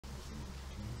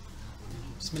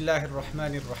بسم الله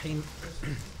الرحمن الرحيم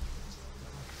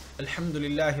الحمد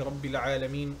لله رب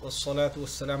العالمين والصلاة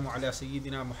والسلام على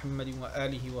سيدنا محمد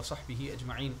وآله وصحبه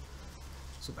أجمعين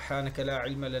سبحانك لا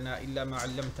علم لنا إلا ما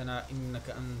علمتنا إنك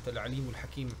أنت العليم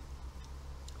الحكيم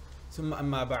ثم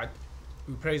أما بعد.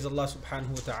 We praise Allah subhanahu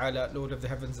wa ta'ala, Lord of the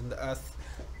heavens and the earth,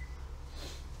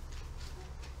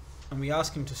 and we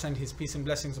ask him to send his peace and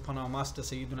blessings upon our master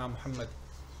Sayyiduna Mohammed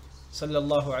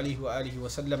sallallahu alaihi wa alihi wa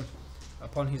sallam,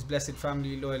 upon his blessed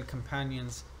family, loyal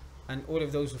companions, and all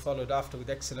of those who followed after with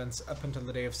excellence up until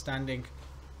the day of standing.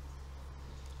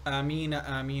 Ameen,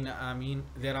 ameen, ameen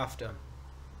thereafter.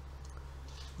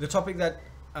 The topic that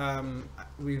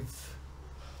we've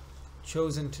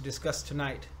chosen to discuss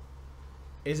tonight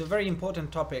is a very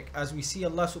important topic, as we see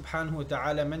Allah subhanahu wa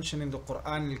ta'ala mention in the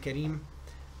Quran al-Kareem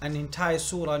an entire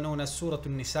surah known as Surah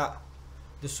An-Nisa,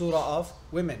 the surah of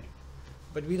women.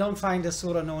 But we don't find a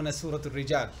surah known as Surah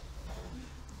Al-Rijal.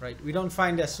 Right? We don't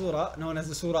find a surah known as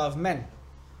the surah of men.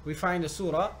 We find a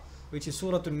surah which is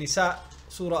Surah An-Nisa,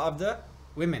 surah of the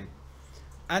women.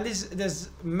 And there's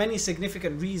many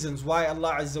significant reasons why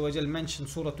Allah Azza wa Jal mentioned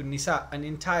Surah An-Nisa, an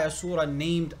entire surah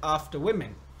named after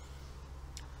women.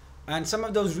 And some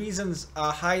of those reasons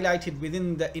are highlighted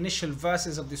within the initial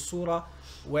verses of this surah,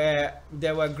 where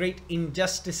there were great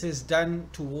injustices done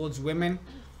towards women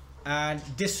and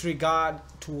disregard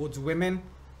towards women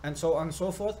and so on and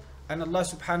so forth. And Allah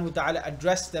subhanahu wa ta'ala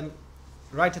addressed them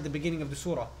right at the beginning of the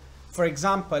surah. For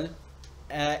example,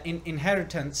 in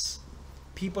inheritance,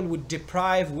 people would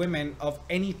deprive women of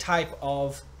any type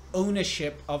of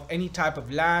ownership of any type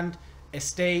of land,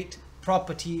 estate,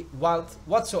 property, wealth,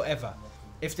 whatsoever.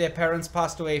 If their parents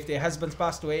passed away, if their husbands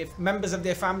passed away, if members of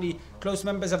their family, close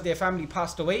members of their family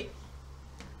passed away,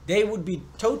 they would be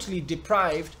totally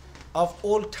deprived of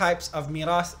all types of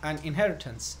mirath and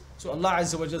inheritance. So Allah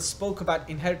Azza wa Jal spoke about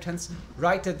inheritance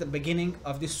right at the beginning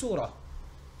of this surah.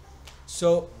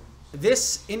 So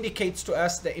this indicates to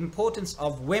us the importance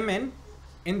of women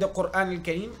in the Quran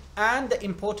al-Kareem and the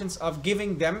importance of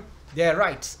giving them their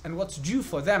rights and what's due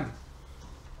for them.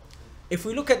 If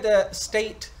we look at the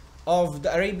state of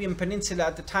the Arabian Peninsula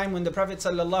at the time when the Prophet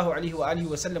sallallahu alaihi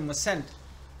wasallam was sent,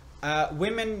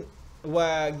 women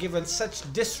were given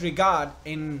such disregard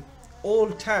in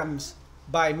all terms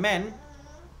by men.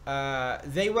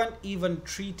 They weren't even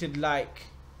treated like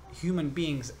human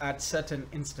beings at certain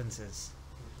instances,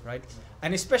 right?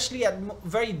 And especially at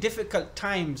very difficult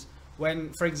times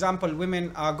when, for example,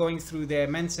 women are going through their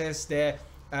menses, their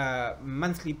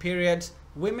monthly periods,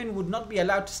 women would not be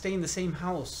allowed to stay in the same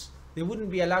house. They wouldn't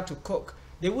be allowed to cook.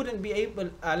 They wouldn't be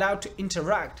allowed to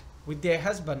interact with their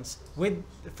husbands, with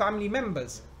family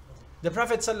members. The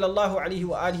Prophet sallallahu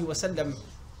alaihi wasallam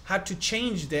had to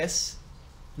change this,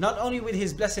 not only with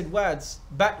his blessed words,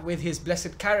 but with his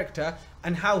blessed character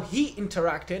and how he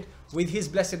interacted with his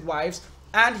blessed wives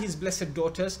and his blessed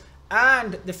daughters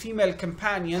and the female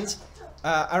companions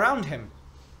around him.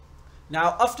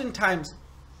 Now, oftentimes,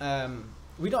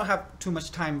 we don't have too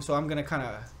much time, so I'm going to kind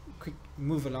of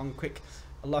move along quick.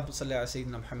 Allahumma salli ala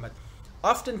Sayyidina Muhammad.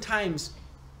 Oftentimes,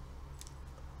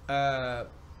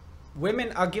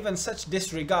 women are given such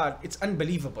disregard, it's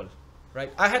unbelievable,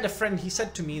 right? I had a friend, he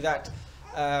said to me that,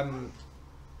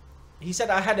 he said,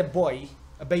 I had a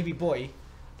baby boy,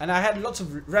 and I had lots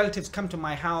of relatives come to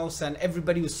my house, and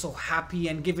everybody was so happy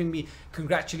and giving me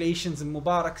congratulations and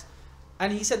mubaraks.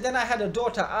 And he said, then I had a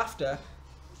daughter after,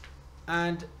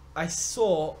 and I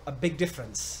saw a big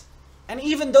difference. And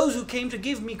even those who came to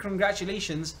give me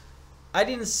congratulations, I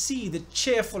didn't see the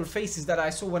cheerful faces that I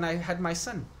saw when I had my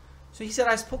son. So he said,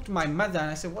 I spoke to my mother and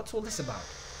I said, what's all this about?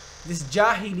 This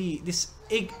jahili,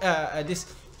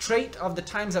 this trait of the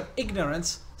times of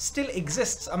ignorance still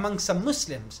exists among some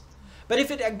Muslims. But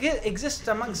if it exists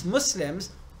amongst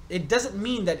Muslims, it doesn't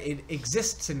mean that it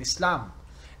exists in Islam.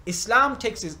 Islam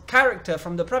takes its character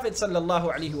from the Prophet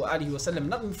sallallahu alaihi wasallam,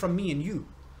 not from me and you.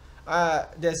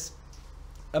 There's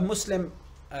a Muslim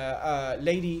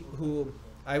lady who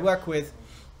I work with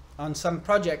on some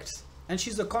projects, and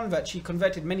she's a convert. She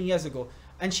converted many years ago,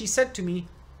 and she said to me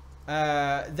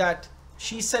that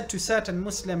she said to certain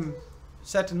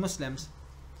Muslims,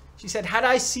 she said, had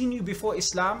I seen you before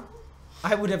Islam,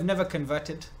 I would have never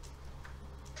converted.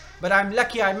 But I'm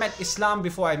lucky I met Islam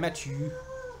before I met you.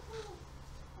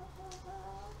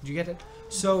 Do you get it?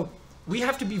 So we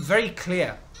have to be very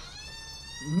clear.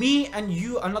 Me and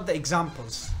you are not the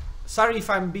examples. Sorry if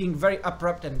I'm being very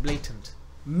abrupt and blatant.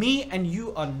 Me and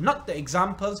you are not the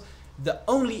examples. The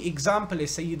only example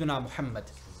is Sayyiduna Muhammad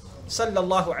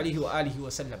sallallahu alaihi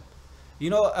wasallam. You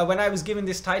know, when I was given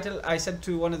this title, I said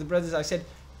to one of the brothers, I said,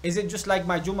 is it just like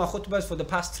my Jummah khutbahs for the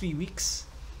past 3 weeks?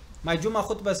 My Jummah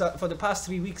khutbahs for the past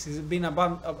 3 weeks has been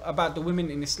about the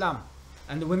women in Islam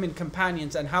and the women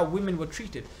companions and how women were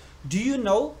treated. Do you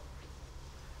know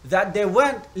that there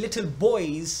weren't little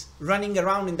boys running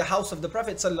around in the house of the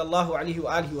Prophet sallallahu alaihi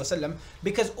wasallam,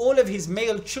 because all of his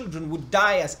male children would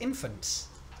die as infants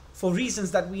for reasons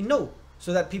that we know,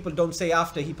 so that people don't say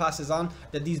after he passes on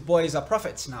that these boys are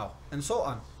prophets now and so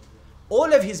on.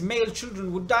 All of his male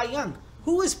children would die young.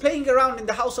 Who was playing around in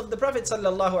the house of the Prophet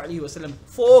sallallahu alaihi wasallam?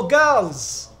 4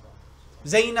 girls.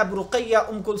 Zainab, Ruqayya,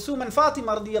 Kulthum and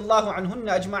Fatima radiyallahu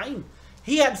anhunna ajma'in.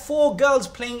 He had 4 girls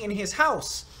playing in his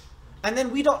house. And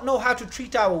then we don't know how to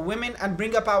treat our women and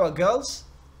bring up our girls?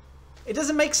 It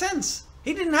doesn't make sense.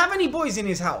 He didn't have any boys in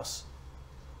his house.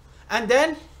 And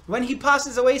then when he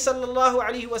passes away sallallahu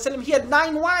alaihi wasallam, he had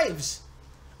 9 wives.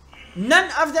 None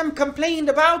of them complained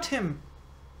about him.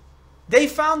 They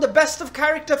found the best of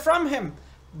character from him.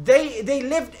 They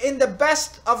lived in the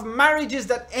best of marriages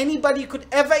that anybody could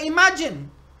ever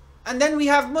imagine. And then we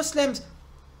have Muslims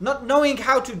not knowing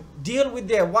how to deal with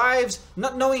their wives,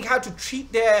 not knowing how to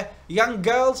treat their young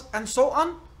girls and so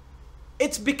on.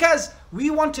 It's because we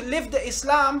want to live the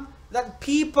Islam that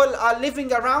people are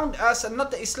living around us and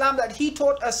not the Islam that he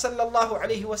taught us sallallahu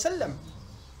alaihi wasallam.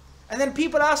 And then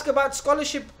people ask about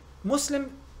scholarship,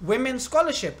 Muslim women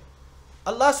scholarship.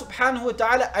 Allah subhanahu wa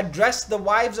ta'ala addressed the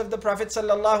wives of the Prophet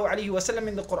sallallahu alaihi wasallam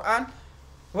in the Quran.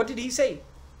 What did he say?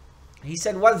 He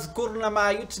said, وَاذْكُرْنَ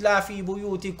مَا يُتْلَى فِي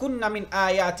بُيُوتِكُنَّ مِنْ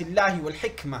آيَاتِ اللَّهِ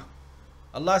وَالْحِكْمَةِ.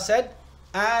 Allah said,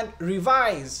 and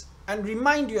revise and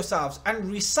remind yourselves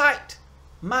and recite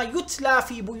مَا يُتْلَى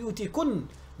فِي بُيُوتِكُنَّ,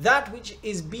 that which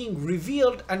is being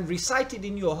revealed and recited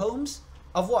in your homes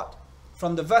of what?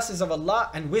 From the verses of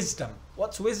Allah and wisdom.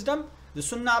 What's wisdom? The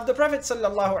sunnah of the Prophet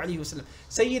sallallahu alaihi wasallam.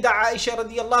 Sayyida Aisha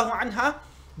radiyallahu anha,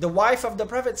 the wife of the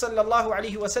Prophet sallallahu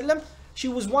alaihi wasallam, she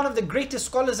was one of the greatest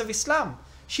scholars of Islam.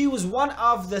 She was one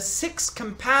of the 6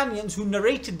 companions who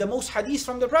narrated the most hadith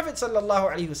from the Prophet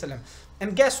sallallahu alaihi wasallam.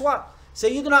 And guess what?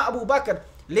 Sayyidina Abu Bakr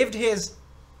lived his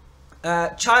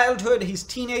childhood, his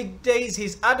teenage days,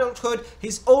 his adulthood,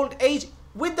 his old age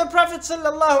with the Prophet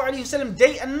sallallahu alaihi wasallam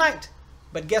day and night.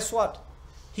 But guess what?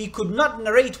 He could not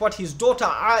narrate what his daughter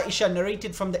Aisha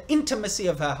narrated from the intimacy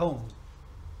of her home.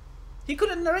 He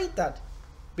couldn't narrate that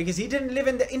because he didn't live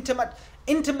in the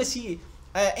intimacy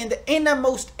in the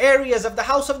innermost areas of the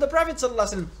house of the Prophet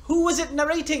ﷺ. Who was it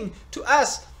narrating to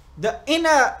us?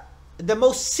 The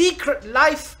most secret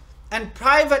life and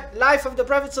private life of the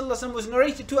Prophet ﷺ was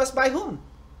narrated to us by whom?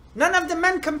 None of the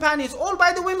men companions, all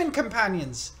by the women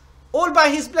companions, all by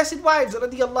his blessed wives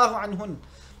radiyallahu anhun.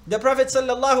 The Prophet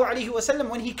ﷺ,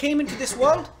 when he came into this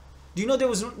world, do you know there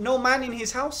was no man in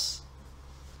his house?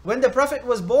 When the Prophet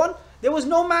was born, there was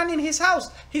no man in his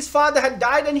house. His father had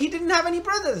died and he didn't have any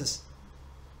brothers.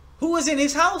 Who was in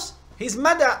his house? His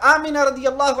mother, Amina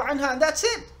radiyallahu anha, and that's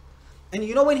it. And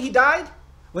you know when he died?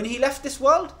 When he left this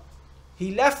world?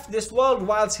 He left this world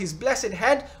whilst his blessed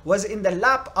head was in the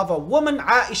lap of a woman,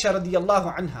 Aisha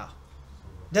radiyallahu anha.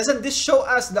 Doesn't this show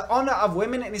us the honor of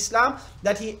women in Islam?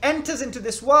 That he enters into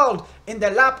this world in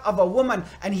the lap of a woman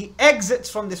and he exits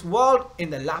from this world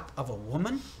in the lap of a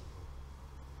woman?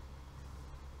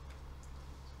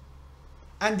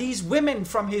 And these women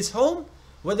from his home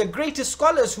were the greatest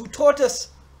scholars who taught us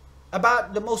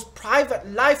about the most private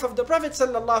life of the Prophet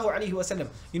sallallahu alaihi wasallam.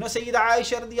 You know Sayyida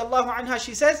Aisha radiyallahu anha,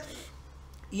 she says,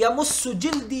 يَمُسُّ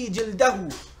جِلْدِي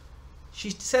جِلْدَهُ.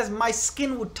 She says, my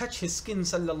skin would touch his skin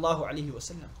sallallahu alaihi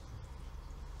wasallam.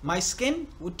 My skin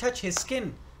would touch his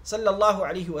skin sallallahu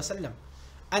alaihi wasallam.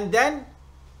 And then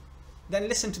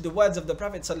listen to the words of the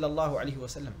Prophet sallallahu alaihi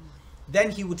wasallam.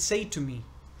 Then he would say to me,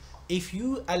 if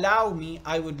you allow me,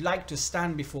 I would like to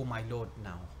stand before my Lord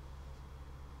now.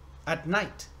 At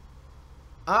night,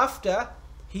 after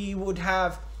he would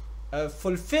have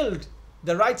fulfilled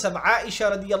the rights of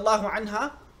Aisha radiyallahu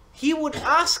anha, he would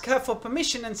ask her for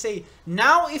permission and say,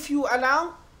 now if you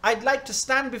allow, I'd like to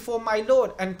stand before my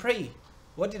Lord and pray.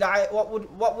 What would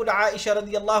Aisha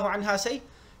radiyallahu anha say?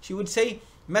 She would say,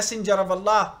 Messenger of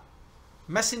Allah,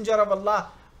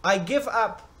 I give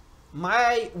up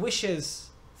my wishes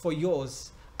for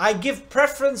yours. I give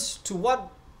preference to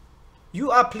what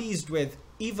you are pleased with,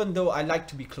 even though I like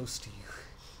to be close to you.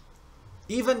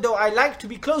 Even though I like to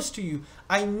be close to you,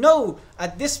 I know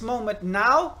at this moment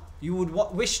now you would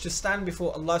wish to stand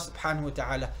before Allah subhanahu wa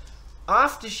ta'ala.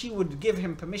 After she would give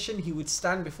him permission, he would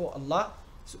stand before Allah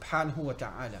subhanahu wa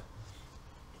ta'ala.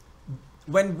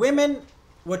 When women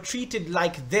were treated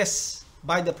like this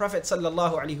by the Prophet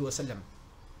sallallahu alaihi wasallam,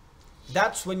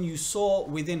 that's when you saw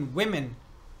within women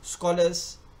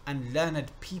scholars and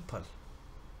learned people.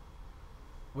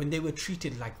 When they were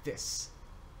treated like this.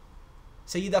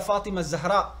 Sayyida Fatima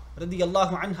Zahra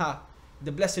radiyallahu anha,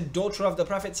 the blessed daughter of the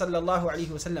Prophet sallallahu alaihi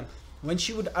wasallam, when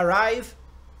she would arrive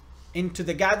into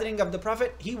the gathering of the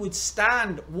Prophet, he would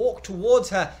stand, walk towards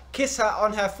her, kiss her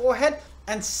on her forehead,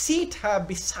 and seat her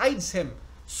besides him.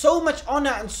 So much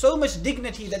honor and so much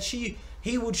dignity that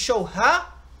he would show her.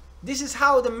 This is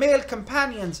how the male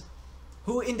companions,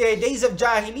 who in their days of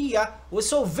Jahiliyyah were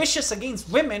so vicious against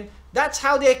women, that's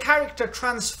how their character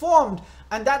transformed,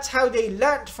 and that's how they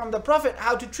learnt from the Prophet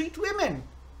how to treat women,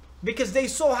 because they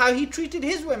saw how he treated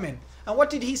his women. And what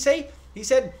did he say? He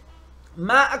said,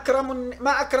 ما أكرم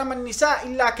النساء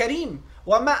إلا كريم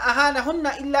وما أهانهن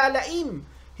إلا لئيم.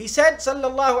 He said,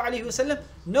 sallallahu alaihi wasallam,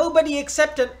 nobody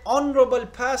except an honorable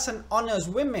person honors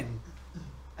women,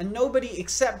 and nobody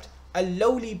except a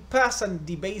lowly person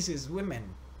debases women.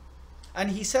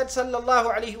 And he said,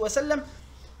 sallallahu alaihi wasallam,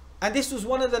 and this was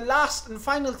one of the last and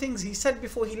final things he said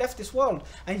before he left this world.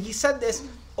 And he said this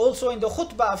also in the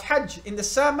khutbah of Hajj, in the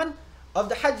sermon of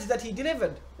the Hajj that he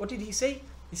delivered. What did he say?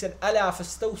 He said, أَلَا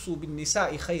فَاسْتَوْصُوا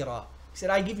بِالنِّسَاءِ خَيْرًا. He said,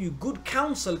 I give you good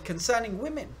counsel concerning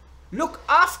women. Look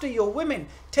after your women.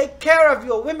 Take care of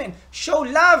your women. Show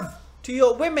love to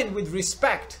your women with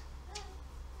respect.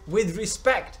 With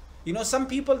respect. You know, some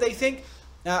people, they think,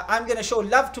 I'm going to show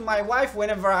love to my wife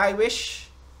whenever I wish.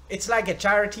 It's like a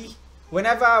charity.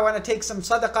 Whenever I want to take some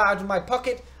sadaqah out of my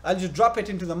pocket, I'll just drop it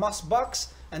into the mosque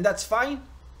box, and that's fine.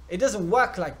 It doesn't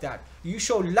work like that. You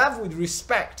show love with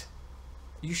respect.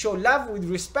 You show love with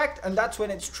respect, and that's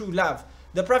when it's true love.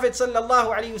 The Prophet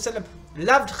sallallahu alaihi wasallam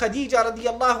loved Khadija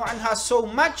radiyallahu anha so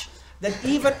much that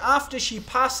even after she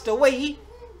passed away,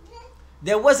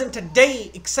 there wasn't a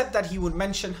day except that he would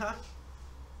mention her.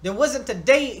 There wasn't a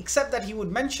day except that he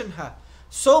would mention her.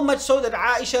 So much so that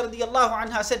Aisha radiyallahu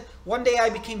anha said, one day I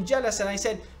became jealous and I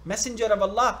said, Messenger of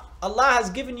Allah, Allah has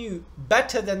given you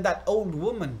better than that old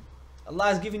woman. Allah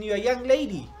has given you a young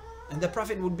lady. And the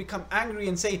Prophet would become angry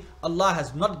and say, Allah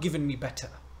has not given me better.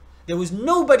 There was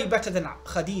nobody better than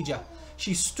Khadija.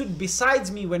 She stood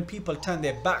besides me when people turned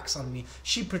their backs on me.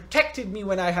 She protected me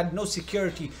when I had no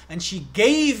security. And she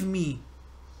gave me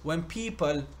when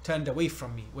people turned away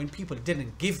from me, when people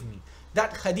didn't give me.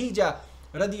 That Khadija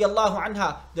radiyallahu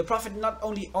anha, the Prophet not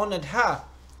only honored her,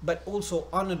 but also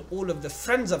honored all of the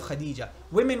friends of Khadija.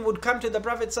 Women would come to the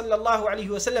Prophet sallallahu alaihi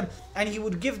wasallam, and he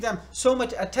would give them so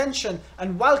much attention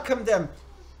and welcome them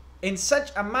in such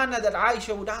a manner that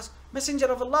Aisha would ask, Messenger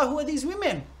of Allah, who are these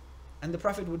women? And the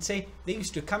Prophet would say, they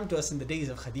used to come to us in the days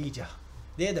of Khadija.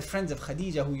 They are the friends of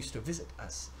Khadija who used to visit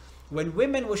us. When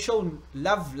women were shown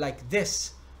love like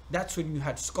this, that's when you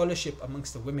had scholarship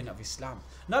amongst the women of Islam.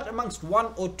 Not amongst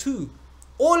one or two.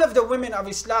 All of the women of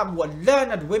Islam were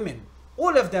learned women.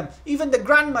 All of them, even the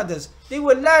grandmothers, they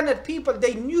were learned people.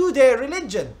 They knew their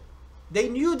religion. They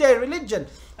knew their religion.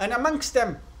 And amongst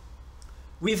them,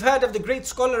 we've heard of the great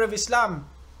scholar of Islam,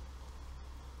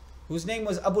 whose name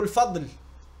was Abu al-Fadl.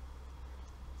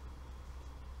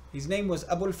 His name was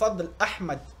Abu al-Fadl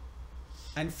Ahmad,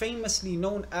 and famously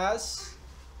known as,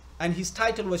 and his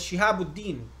title was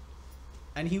Shihabuddin,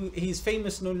 and he is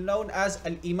famously known as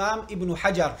Al-Imam Ibn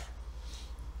Hajar.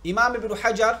 Imam Ibn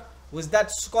Hajar was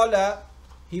that scholar.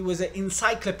 He was an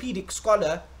encyclopedic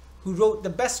scholar who wrote the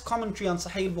best commentary on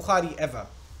Sahih Bukhari ever,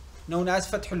 known as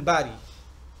Fathul Bari.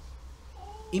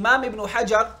 Imam Ibn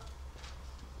Hajar,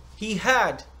 he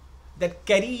heard that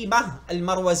Karimah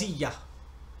al-Marwaziyah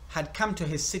had come to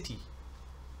his city.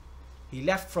 He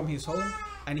left from his home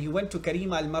and he went to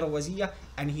Karimah al-Marwaziyah,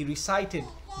 and he recited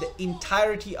the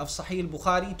entirety of Sahih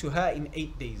Bukhari to her in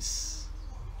 8 days.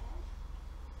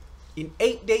 In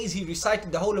 8 days he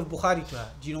recited the whole of Bukhari to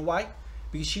her. Do you know why?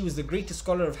 Because she was the greatest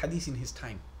scholar of hadith in his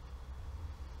time.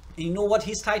 And you know what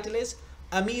his title is?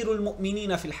 Amirul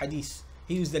Mu'minina fil Hadith.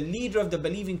 He was the leader of the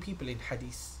believing people in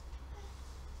hadith.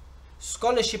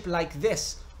 Scholarship like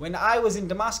this. When I was in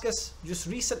Damascus just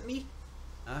recently,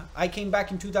 I came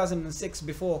back in 2006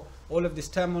 before all of this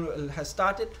turmoil has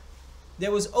started.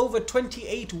 There was over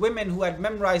 28 women who had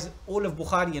memorized all of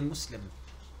Bukhari and Muslim.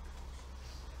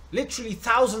 Literally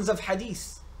thousands of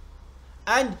hadith.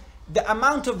 And the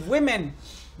amount of women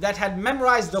that had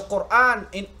memorized the Quran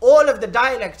in all of the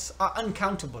dialects are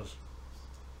uncountable.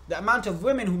 The amount of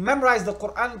women who memorized the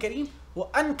Quran Kareem were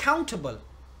uncountable.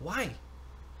 Why?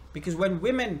 Because when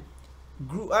women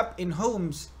grew up in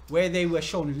homes where they were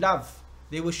shown love,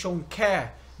 they were shown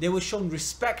care, they were shown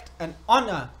respect and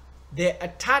honor, their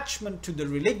attachment to the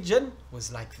religion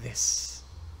was like this.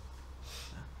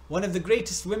 One of the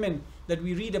greatest women that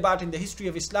we read about in the history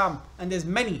of Islam, and there's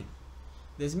many.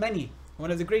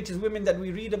 One of the greatest women that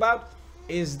we read about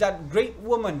is that great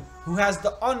woman who has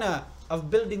the honor of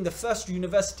building the first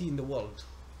university in the world.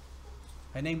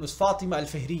 Her name was Fatima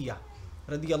al-Fihriya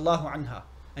radiyallahu anha,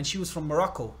 and she was from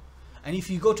Morocco. And if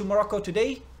you go to Morocco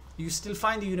today, you still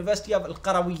find the University of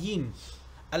Al-Qarawiyyin.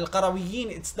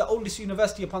 Al-Qarawiyyin, it's the oldest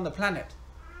university upon the planet,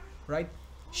 right?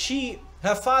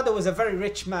 Her father was a very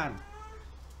rich man.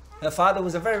 Her father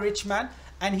was a very rich man,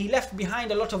 and he left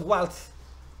behind a lot of wealth.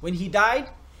 When he died,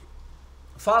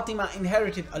 Fatima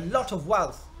inherited a lot of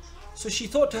wealth. So she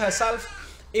thought to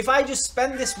herself, if I just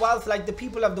spend this wealth like the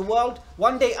people of the world,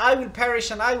 one day I will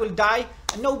perish and I will die,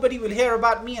 and nobody will hear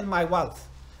about me and my wealth.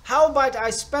 How about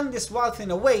I spend this wealth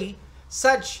in a way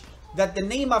such that the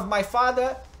name of my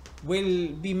father will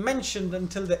be mentioned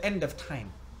until the end of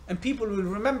time, and people will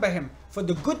remember him for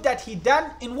the good that he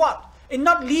done in what? In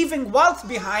not leaving wealth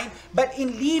behind, but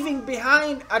in leaving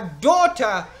behind a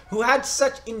daughter who had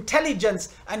such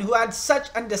intelligence and who had such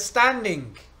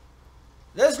understanding.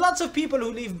 There's lots of people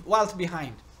who leave wealth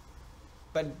behind,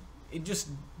 but it just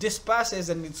disperses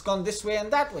and it's gone this way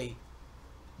and that way.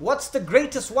 What's the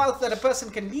greatest wealth that a person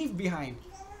can leave behind?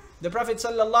 The Prophet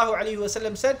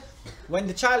ﷺ said, when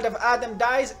the child of Adam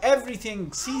dies,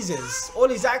 everything ceases. All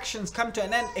his actions come to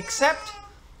an end except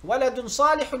وَلَدٌ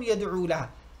صَالِحٌ يَدْعُو لَهُ,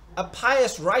 a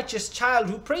pious, righteous child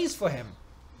who prays for him.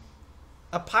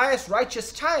 A pious,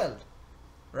 righteous child,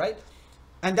 right?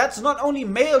 And that's not only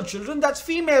male children, that's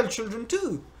female children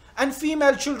too. And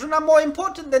female children are more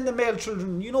important than the male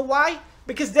children. You know why?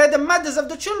 Because they're the mothers of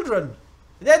the children.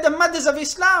 They're the mothers of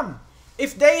Islam.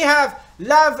 If they have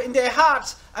love in their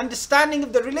hearts, understanding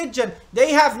of the religion,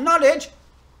 they have knowledge,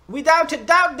 without a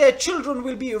doubt their children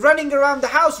will be running around the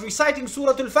house reciting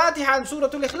Surah Al-Fatiha and Surah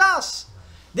Al-Ikhlas.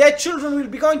 Their children will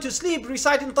be going to sleep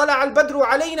reciting Tala al-Badru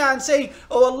alayna and saying,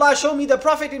 oh Allah, show me the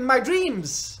Prophet in my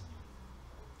dreams.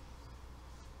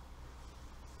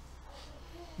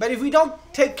 But if we don't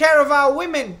take care of our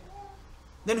women,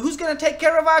 then who's going to take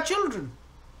care of our children?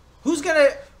 Who's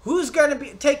going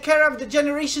to take care of the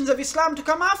generations of Islam to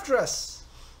come after us?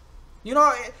 You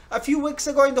know, a few weeks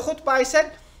ago in the khutbah I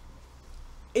said,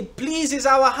 it pleases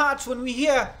our hearts when we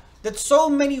hear that so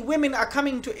many women are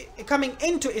coming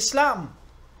into Islam.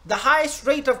 The highest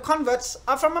rate of converts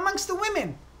are from amongst the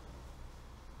women.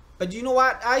 But you know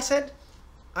what I said?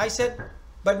 I said,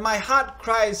 but my heart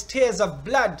cries tears of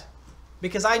blood,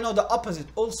 because I know the opposite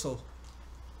also.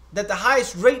 That the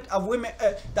highest rate of women,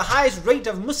 the highest rate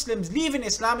of Muslims leaving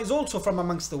Islam is also from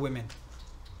amongst the women.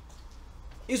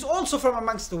 Is also from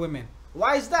amongst the women.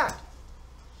 Why is that?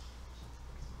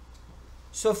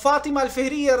 So Fatima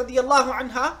al-Fihriya radiyallahu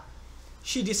anha,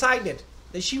 she decided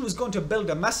that she was going to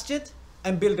build a masjid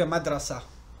and build a madrasa.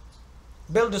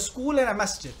 Build a school and a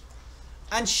masjid.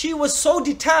 And she was so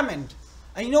determined.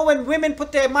 And you know, when women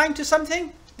put their mind to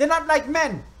something, they're not like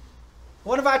men.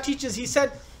 One of our teachers, he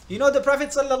said, you know, the Prophet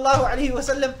sallallahu alaihi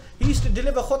wasallam, he used to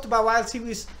deliver khutbah whilst he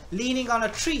was leaning on a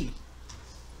tree.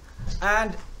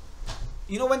 And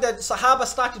you know, when the Sahaba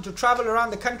started to travel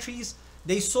around the countries,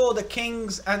 they saw the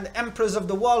kings and the emperors of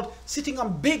the world sitting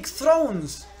on big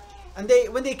thrones. And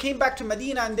when they came back to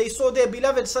Medina and they saw their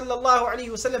beloved sallallahu alaihi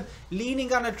wasallam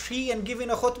leaning on a tree and giving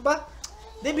a khutbah,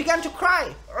 they began to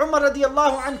cry. Umar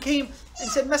radiallahu anh came and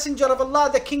said, Messenger of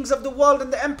Allah, the kings of the world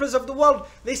and the emperors of the world,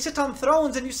 they sit on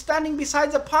thrones and you're standing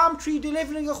beside a palm tree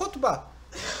delivering a khutbah.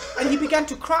 And he began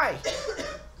to cry.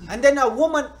 And then a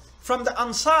woman from the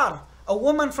Ansar, a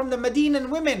woman from the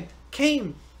Medinan women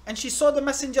came and she saw the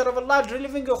Messenger of Allah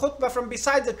delivering a khutbah from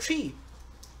beside the tree.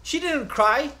 She didn't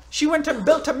cry. She went and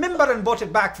built a mimbar and bought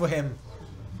it back for him.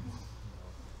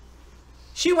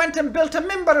 She went and built a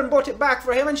mimbar and bought it back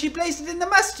for him, and she placed it in the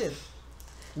masjid.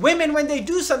 Women, when they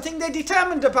do something, they're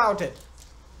determined about it.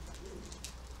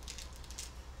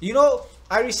 You know,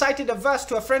 I recited a verse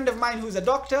to a friend of mine who's a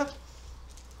doctor,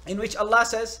 in which Allah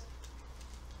says,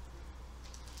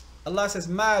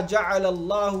 مَا جَعَلَ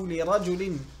اللَّهُ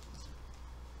لِرَجُلٍ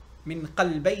مِّن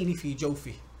قَلْبَيْنِ فِي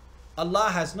جَوْفِهِ. Allah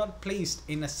has not placed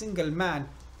in a single man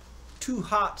two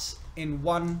hearts in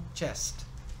one chest.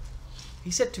 He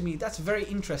said to me, that's very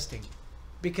interesting,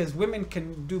 because women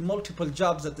can do multiple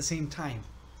jobs at the same time,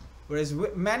 whereas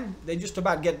men, they just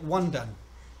about get one done.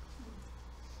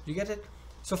 You get it?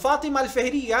 So Fatima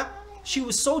al-Fihriya, she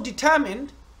was so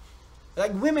determined,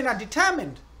 like women are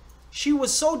determined. She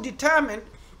was so determined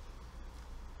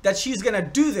that she's going to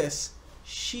do this.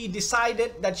 She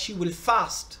decided that she will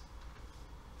fast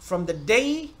from the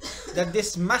day that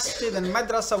this masjid and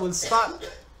madrasa will start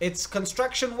its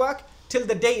construction work till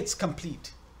the day it's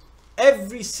complete.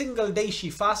 Every single day she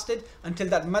fasted until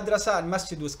that madrasa and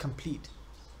masjid was complete.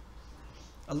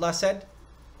 Allah said,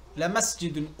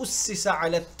 لَمَسْجِدٌ أُسِّسَ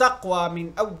عَلَى التَّقْوَى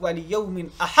مِنْ أَوَّلِ يَوْمٍ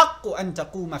أَحَقُّ أَن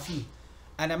تَقُومَ فِيهِ.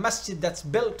 and a masjid that's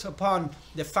built upon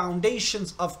the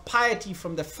foundations of piety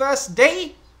from the first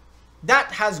day,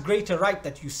 that has greater right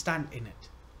that you stand in it.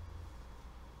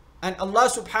 And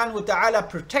Allah subhanahu wa ta'ala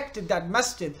protected that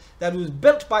masjid that was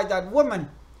built by that woman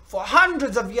for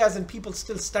hundreds of years, and people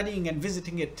still studying and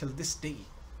visiting it till this day.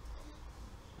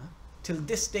 Till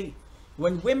this day.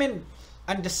 When women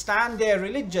understand their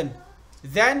religion,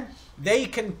 then they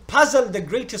can puzzle the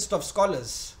greatest of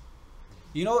scholars.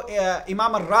 You know,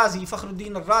 Imam al-Razi,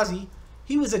 Fakhruddin al-Razi,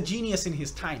 he was a genius in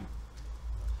his time.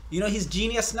 You know, his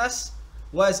geniusness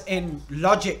was in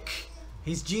logic.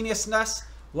 His geniusness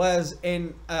was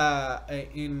in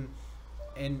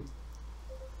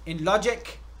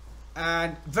logic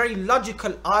and very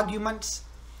logical arguments.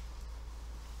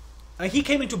 He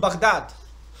came into Baghdad.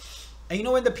 And you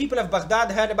know, when the people of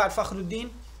Baghdad heard about Fakhruddin,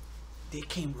 they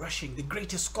came rushing. The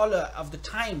greatest scholar of the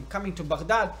time coming to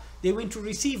Baghdad, they went to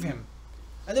receive him.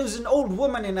 And there was an old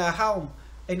woman in her home,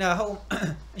 and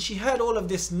she heard all of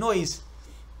this noise.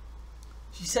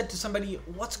 She said to somebody,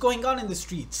 "What's going on in the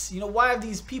streets? You know, why are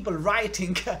these people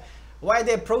rioting? Why are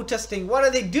they protesting? What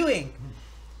are they doing?"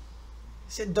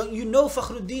 He said, "Don't you know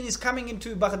Fakhruddin is coming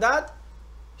into Baghdad?"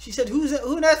 She said, who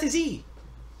on earth is he?"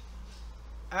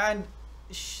 And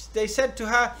they said to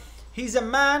her, "He's a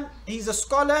man, he's a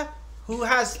scholar who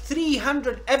has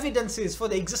 300 evidences for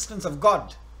the existence of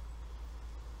God."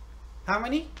 How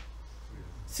many?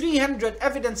 300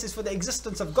 evidences for the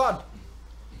existence of God.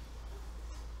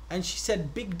 And she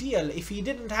said, "Big deal. If he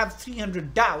didn't have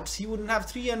 300 doubts, he wouldn't have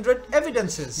 300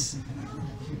 evidences."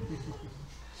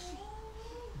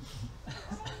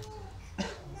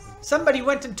 Somebody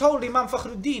went and told Imam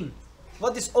Fakhruddin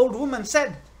what this old woman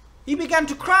said. He began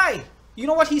to cry. You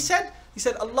know what he said? He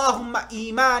said, "Allahumma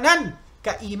imanan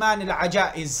ka iman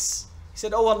al-ajaiz." He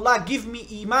said, "Oh Allah, give me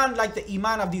iman like the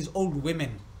iman of these old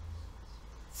women.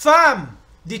 Firm,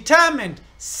 determined,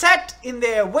 set in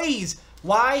their ways."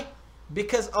 Why?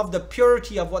 Because of the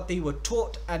purity of what they were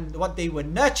taught and what they were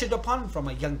nurtured upon from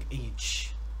a young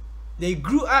age. They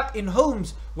grew up in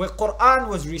homes where Quran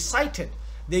was recited.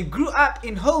 They grew up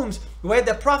in homes where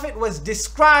the Prophet was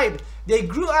described. They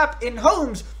grew up in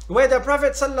homes where the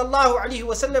Prophet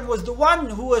ﷺ was the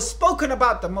one who was spoken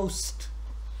about the most.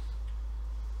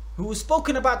 Who was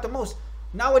spoken about the most.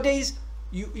 Nowadays,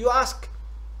 you ask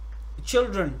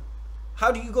children,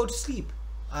 "How do you go to sleep?"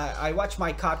 I watch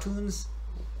my cartoons."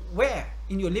 "Where?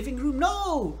 In your living room?"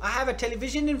 "No, I have a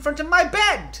television in front of my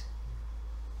bed."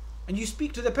 And you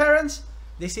speak to the parents,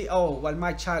 they say, "Oh, well,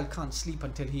 my child can't sleep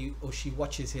until he or she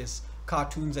watches his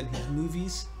cartoons and his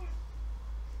movies."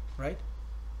 Right?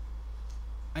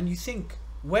 And you think,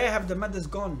 where have the mothers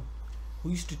gone who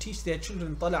used to teach their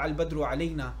children "Tala al-Badru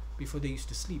alayna" before they used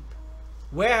to sleep?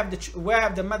 Where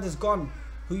have the mothers gone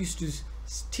who used to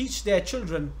teach their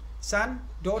children, "Son,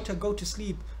 daughter, go to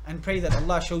sleep and pray that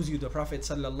Allah shows you the Prophet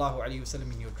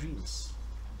ﷺ in your dreams"?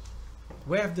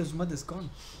 Where have those mothers gone?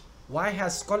 Why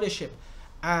has scholarship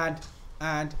and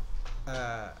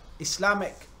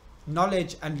Islamic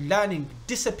knowledge and learning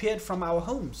disappeared from our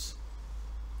homes?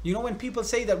 You know, when people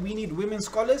say that we need women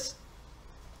scholars,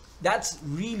 that's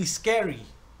really scary.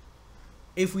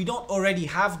 If we don't already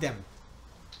have them.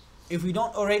 If we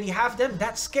don't already have them,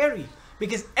 that's scary.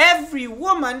 Because every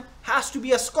woman has to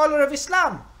be a scholar of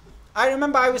Islam. I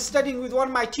remember I was studying with one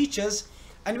of my teachers,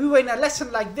 and we were in a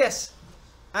lesson like this.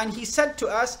 And he said to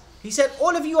us, he said,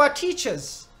 "All of you are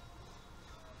teachers."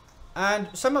 And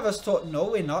some of us thought, "No,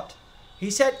 we're not." He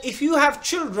said, "If you have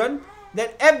children, then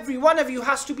every one of you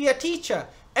has to be a teacher.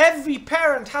 Every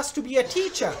parent has to be a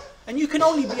teacher. And you can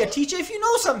only be a teacher if you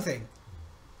know something."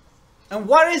 And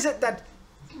what is it that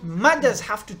mothers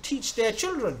have to teach their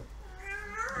children?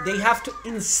 They have to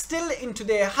instill into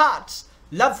their hearts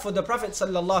love for the Prophet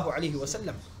sallallahu alaihi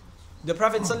wasallam. The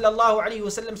Prophet sallallahu alaihi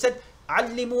wasallam said,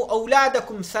 "Allimu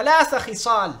awladakum thalatha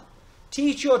khisal."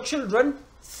 Teach your children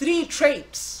 3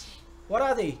 traits. What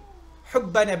are they?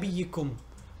 حُبَّ نَبِيِّكُمْ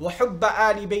وَحُبَّ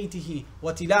آلِ بَيْتِهِ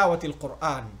وَتِلَاوَةِ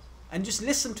الْقُرْآنِ. And just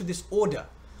listen to this order.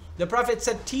 The Prophet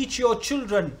said, teach your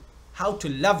children how to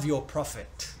love your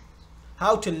Prophet,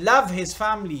 how to love his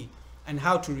family, and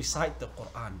how to recite the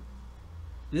Quran.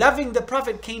 Loving the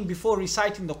Prophet came before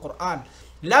reciting the Quran.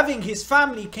 Loving his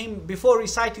family came before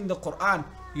reciting the Quran.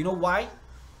 You know why?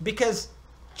 Because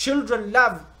children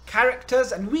love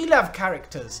characters, and we love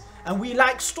characters, and we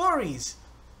like stories.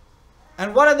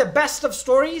 And one of the best of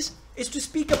stories is to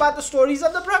speak about the stories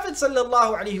of the Prophet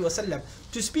sallallahu alaihi wasallam,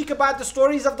 to speak about the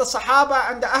stories of the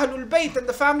Sahaba and the Ahlul Bayt and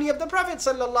the family of the Prophet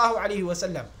sallallahu alaihi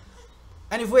wasallam.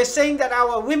 And if we're saying that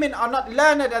our women are not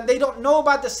learned and they don't know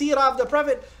about the seerah of the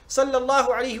Prophet sallallahu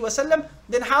alaihi wasallam,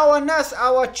 then how on earth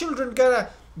are our children gonna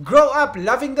grow up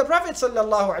loving the Prophet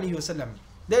sallallahu alaihi wasallam.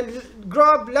 They'll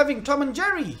grow up loving Tom and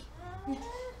Jerry.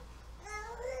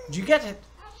 Do you get it?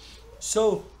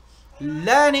 So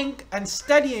learning and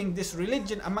studying this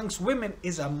religion amongst women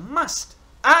is a must,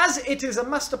 as it is a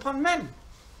must upon men.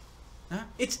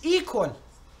 It's equal,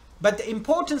 but the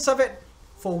importance of it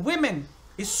for women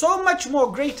is so much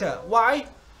more greater. Why?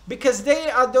 Because they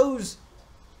are those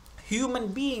human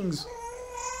beings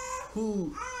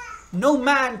who no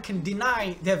man can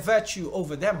deny their virtue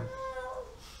over them.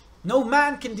 No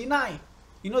man can deny.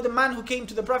 You know the man who came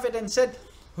to the Prophet and said,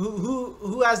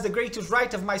 who has the greatest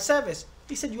right of my service?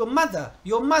 He said, your mother,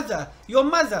 your mother, your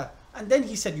mother. And then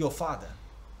he said, your father.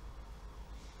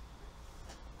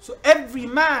 So every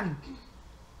man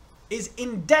is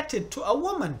indebted to a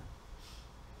woman.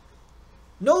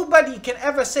 Nobody can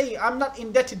ever say, I'm not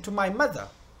indebted to my mother.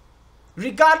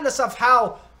 Regardless of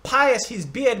how pious his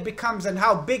beard becomes and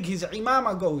how big his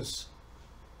imamah goes.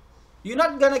 You're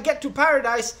not going to get to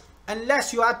paradise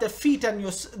unless you're at the feet and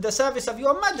the service of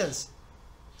your mothers.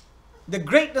 The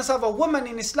greatness of a woman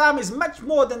in Islam is much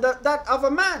more than that of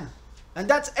a man. And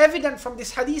that's evident from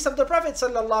this hadith of the Prophet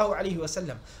sallallahu alaihi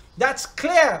wasallam. That's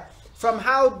clear from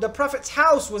how the Prophet's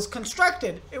house was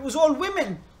constructed. It was all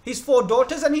women, his 4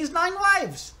 daughters and his 9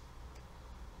 wives.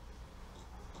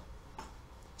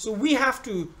 So we have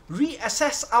to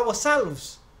reassess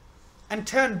ourselves and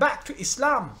turn back to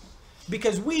Islam,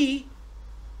 because we,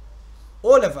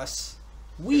 all of us,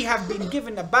 we have been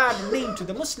given a bad name to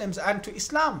the Muslims and to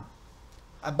Islam.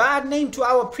 A bad name to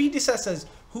our predecessors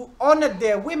who honored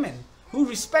their women, who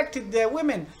respected their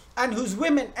women, and whose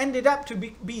women ended up to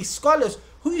be scholars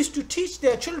who used to teach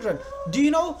their children. Do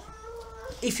you know,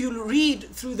 if you read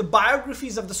through the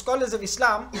biographies of the scholars of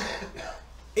Islam,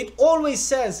 it always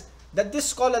says that this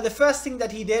scholar, the first thing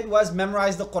that he did was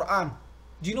memorize the Quran.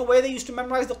 Do you know where they used to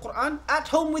memorize the Quran? At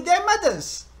home with their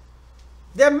mothers.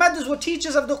 Their mothers were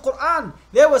teachers of the Quran.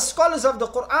 They were scholars of the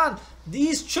Quran.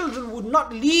 These children would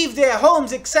not leave their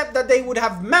homes except that they would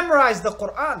have memorized the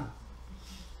Quran.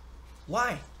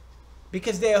 Why?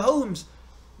 Because their homes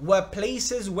were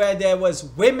places where there was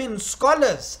women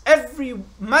scholars. Every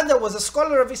mother was a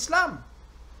scholar of Islam.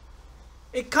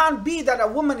 It can't be that a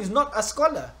woman is not a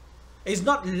scholar, is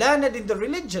not learned in the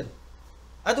religion.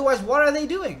 Otherwise, what are they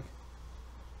doing?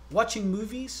 Watching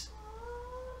movies?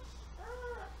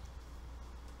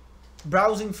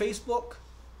 Browsing Facebook?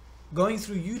 Going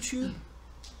through YouTube?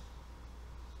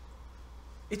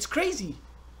 It's crazy.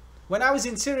 When I was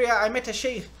in Syria, I met a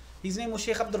Shaykh. His name was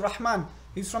Shaykh Abdul Rahman.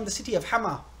 He's from the city of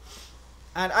Hama.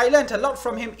 And I learned a lot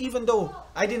from him, even though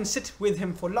I didn't sit with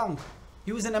him for long.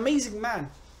 He was an amazing man.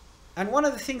 And one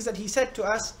of the things that he said to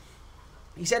us,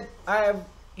 he said,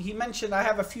 he mentioned, I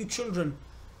have a few children.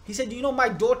 He said, you know, my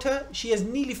daughter, she has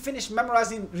nearly finished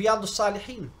memorizing Riyadus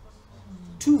Salihin.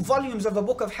 2 volumes of a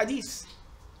book of hadith.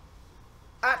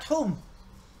 At home.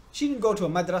 She didn't go to a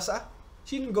madrasa.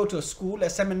 She didn't go to a school, a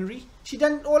seminary. She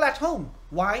done it all at home.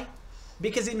 Why?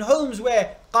 Because in homes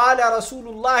where Qala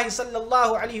Rasulullah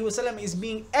sallallahu alaihi wasallam is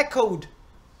being echoed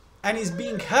and is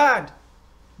being heard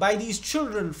by these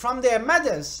children from their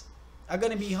mothers, are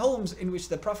going to be homes in which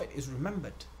the Prophet is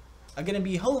remembered. Are going to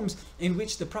be homes in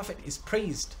which the Prophet is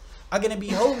praised. Are going to be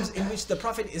homes in which the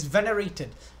Prophet is venerated.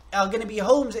 Are going to be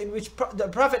homes in which the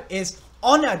Prophet is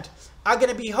honored. Are going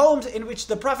to be homes in which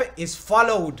the Prophet is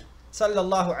followed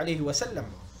sallallahu alaihi wasallam.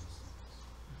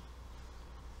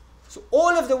 So all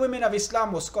of the women of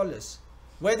Islam were scholars.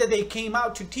 Whether they came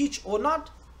out to teach or not,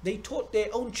 they taught their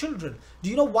own children. Do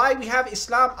you know why we have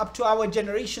Islam up to our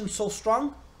generation so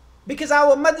strong? Because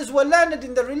our mothers were learned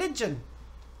in the religion.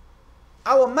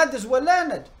 Our mothers were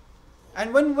learned.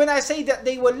 And when I say that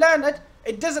they were learned,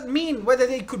 it doesn't mean whether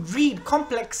they could read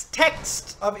complex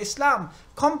texts of Islam,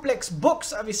 complex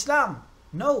books of Islam.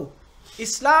 No.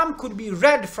 Islam could be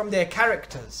read from their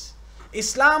characters.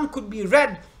 Islam could be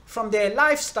read from their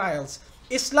lifestyles.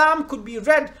 Islam could be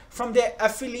read from their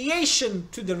affiliation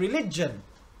to the religion.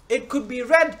 It could be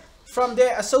read from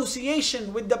their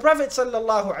association with the Prophet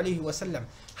sallallahu alaihi wasallam.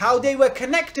 How they were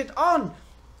connected on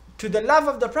to the love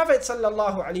of the Prophet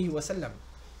sallallahu alaihi wasallam.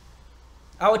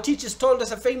 Our teachers told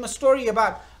us a famous story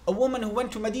about a woman who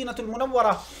went to Madinatul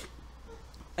Munawwara,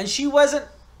 and she was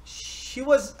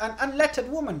an unlettered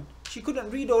woman. She couldn't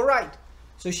read or write.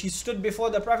 So she stood before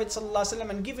the Prophet ﷺ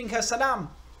and giving her salam.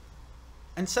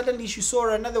 And suddenly she saw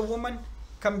another woman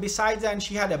come beside her, and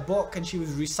she had a book and she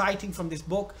was reciting from this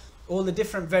book all the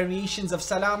different variations of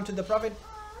salam to the Prophet.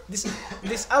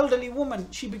 This elderly woman,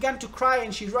 she began to cry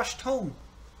and she rushed home.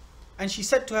 And she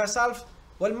said to herself,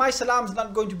 well, my salam is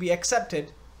not going to be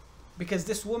accepted because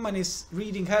this woman is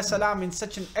reading her salam in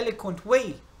such an eloquent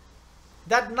way.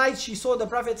 That night she saw the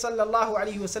Prophet sallallahu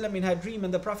alaihi wasallam in her dream,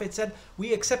 and the Prophet said,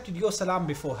 we accepted your salam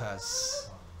before hers.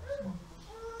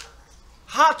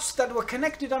 Hearts that were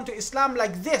connected onto Islam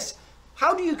like this,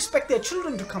 how do you expect their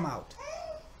children to come out?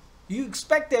 You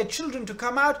expect their children to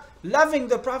come out loving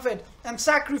the Prophet and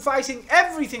sacrificing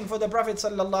everything for the Prophet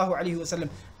sallallahu alaihi wasallam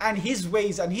and his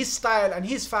ways and his style and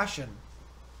his fashion.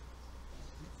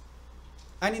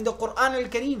 And in the Quran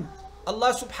al-Kareem,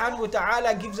 Allah subhanahu wa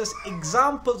ta'ala gives us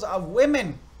examples of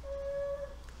women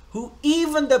who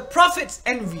even the prophets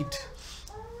envied.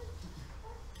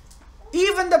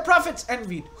 Even the prophets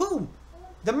envied. Whom?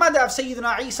 The mother of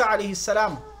Sayyidina Isa alayhi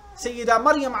salam, Sayyida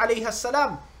Maryam alayhi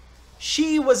salam.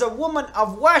 She was a woman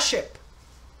of worship.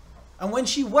 And when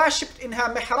she worshipped in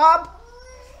her mihrab,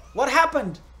 what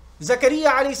happened? Zakaria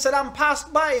alayhi salam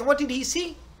passed by, and what did he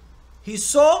see? He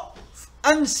saw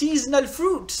unseasonal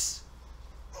fruits.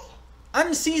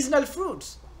 Unseasonal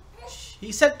fruits.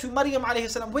 He said to Maryam alayhi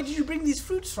salam, where did you bring these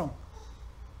fruits from?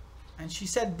 And she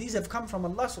said, these have come from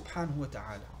Allah subhanahu wa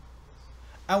ta'ala.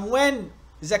 And when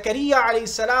Zakaria alayhi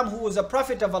salam, who was a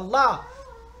prophet of Allah,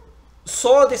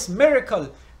 saw this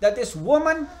miracle, that this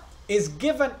woman is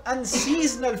given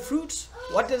unseasonal fruits,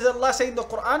 what does Allah say in the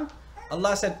Quran?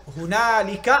 Allah said,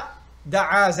 هُنَالِكَ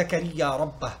دَعَا زَكَرِيَّا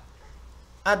رَبَّهُ.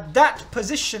 At that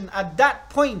position, at that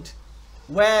point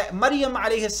where Maryam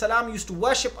alayhi salam used to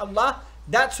worship Allah,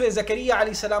 that's where Zakaria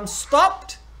alayhi salam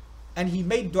stopped and he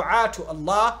made dua to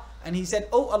Allah, and he said,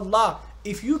 oh Allah,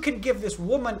 if you can give this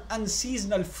woman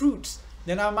unseasonal fruits,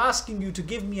 then I'm asking you to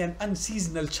give me an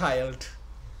unseasonal child.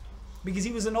 Because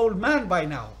he was an old man by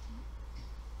now.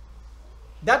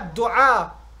 That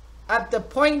dua at the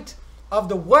point of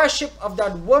the worship of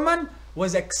that woman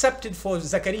was accepted for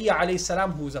Zakaria alayhi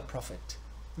salam, who was a prophet.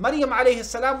 Maryam alayhi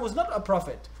salam was not a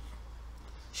prophet.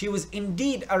 She was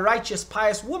indeed a righteous,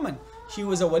 pious woman. She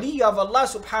was a wali of Allah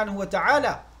subhanahu wa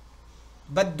ta'ala.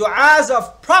 But du'as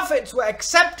of prophets were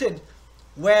accepted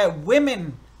where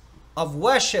women of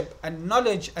worship and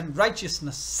knowledge and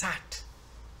righteousness sat.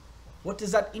 What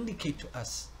does that indicate to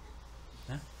us?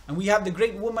 And we have the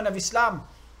great woman of Islam,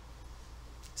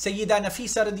 Sayyida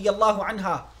Nafisa radiyallahu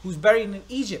anha, who's buried in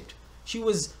Egypt. She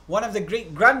was one of the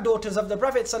great granddaughters of the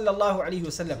Prophet sallallahu alaihi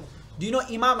wasallam. Do you know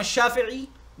Imam al-Shafi'i,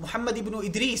 Mohammed ibn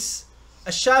Idris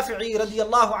al-Shafi'i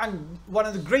radiyallahu anhu, one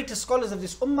of the greatest scholars of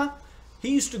this ummah? He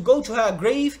used to go to her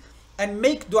grave and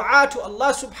make dua to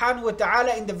Allah subhanahu wa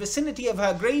ta'ala in the vicinity of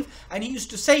her grave, and he used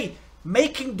to say,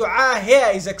 making dua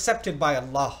here is accepted by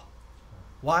Allah.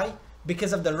 Why?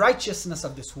 Because of the righteousness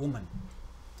of this woman.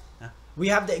 We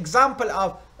have the example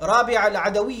of Rabi'a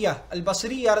al-Adawiyya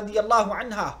al-Basriya radiyallahu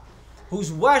anha,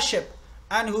 whose worship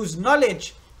and whose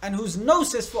knowledge and whose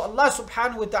gnosis for Allah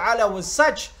subhanahu wa ta'ala was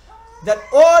such that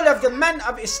all of the men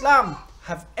of Islam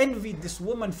have envied this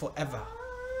woman forever.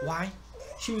 Why?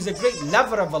 She was a great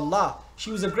lover of Allah.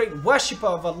 She was a great worshipper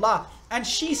of Allah. And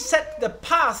she set the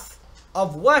path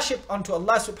of worship unto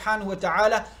Allah subhanahu wa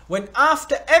ta'ala, when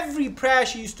after every prayer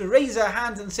she used to raise her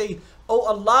hands and say, oh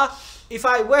Allah, if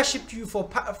I worshipped you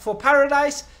for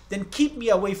paradise, then keep me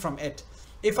away from it.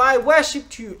 If I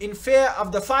worshipped you in fear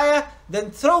of the fire,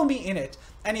 then throw me in it.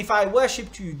 And if I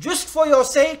worshipped you just for your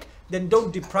sake, then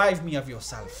don't deprive me of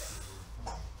yourself.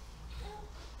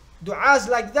 Du'as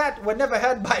like that were never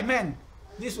heard by men.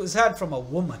 This was heard from a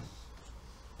woman.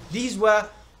 These were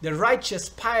the righteous,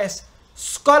 pious,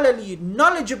 scholarly,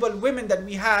 knowledgeable women that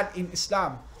we had in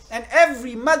Islam. And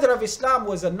every mother of Islam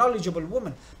was a knowledgeable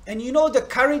woman. And you know, the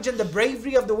courage and the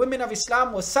bravery of the women of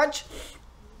Islam was such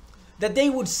that they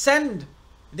would send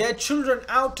their children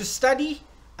out to study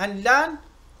and learn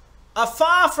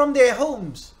afar from their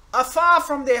homes,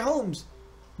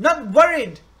 not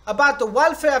worried about the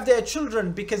welfare of their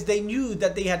children, because they knew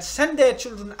that they had sent their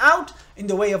children out in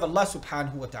the way of Allah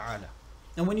subhanahu wa ta'ala.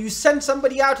 And when you send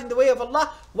somebody out in the way of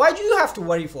Allah, why do you have to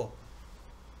worry for?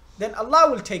 Then Allah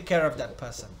will take care of that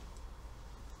person.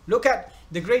 Look at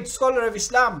the great scholar of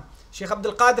Islam, Shaykh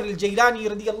Abdul Qadir al-Jailani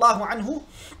radiyallahu anhu.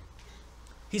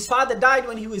 His father died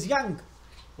when he was young.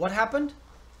 What happened?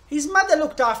 His mother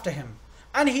looked after him.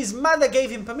 And his mother gave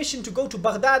him permission to go to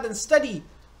Baghdad and study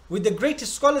with the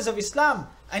greatest scholars of Islam.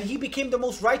 And he became the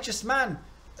most righteous man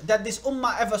that this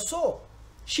ummah ever saw.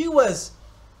 She was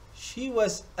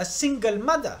a single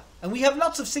mother. And we have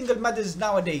lots of single mothers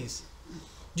nowadays.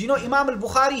 Do you know Imam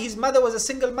al-Bukhari, his mother was a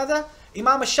single mother?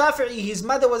 Imam al-Shafi'i, his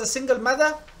mother was a single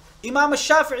mother? Imam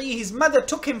al-Shafi'i, his mother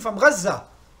took him from Gaza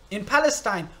in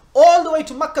Palestine all the way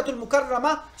to Makkah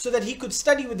al-Mukarramah so that he could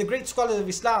study with the great scholars of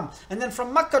Islam. And then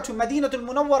from Makkah to Medina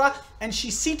al-Munawwara, and she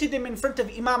seated him in front of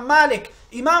Imam Malik,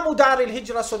 Imam Dar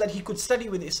al-Hijrah, so that he could study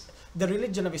with the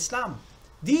religion of Islam.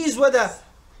 These were the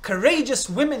courageous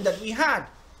women that we had.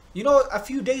 You know, a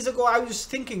few days ago I was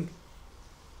thinking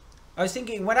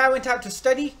when I went out to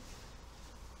study,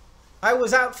 I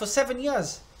was out for 7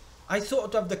 years. I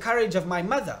thought of the courage of my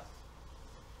mother,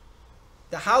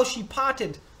 how she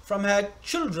parted from her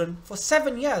children for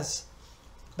 7 years.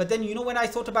 But then, you know, when I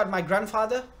thought about my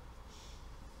grandfather,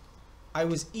 I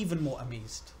was even more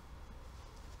amazed.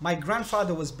 My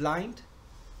grandfather was blind,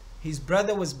 his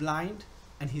brother was blind,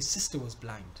 and his sister was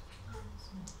blind.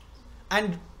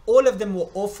 And all of them were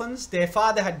orphans. Their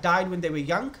father had died when they were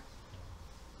young.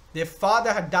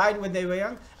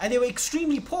 And they were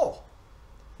extremely poor.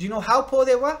 Do you know how poor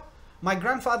they were? My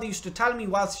grandfather used to tell me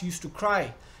whilst he used to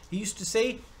cry. He used to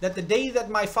say that the day that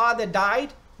my father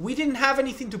died, we didn't have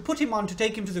anything to put him on to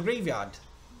take him to the graveyard.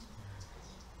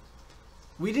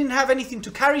 We didn't have anything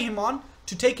to carry him on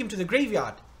to take him to the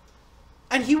graveyard.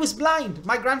 And he was blind.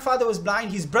 My grandfather was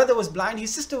blind. His brother was blind.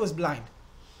 His sister was blind.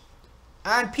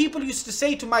 And people used to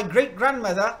say to my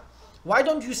great-grandmother, why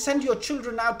don't you send your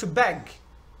children out to beg?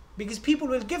 Because people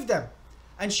will give them.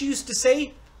 And she used to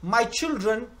say, my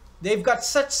children, they've got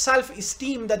such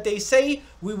self-esteem that they say,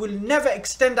 we will never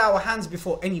extend our hands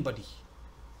before anybody.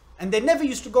 And they never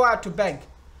used to go out to beg.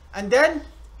 And then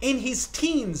in his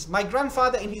teens, my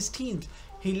grandfather in his teens,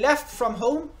 he left from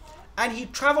home and he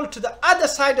traveled to the other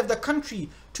side of the country,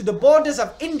 to the borders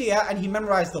of India, and he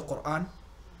memorized the Quran.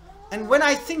 And when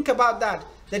I think about that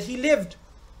he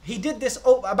did this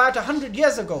about 100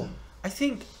 years ago, I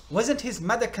think, wasn't his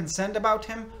mother concerned about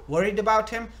him, worried about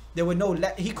him? There were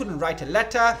he couldn't write a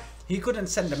letter, he couldn't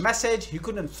send a message, he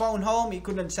couldn't phone home, he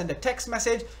couldn't send a text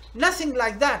message, nothing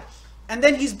like that. And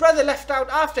then his brother left out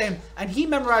after him and he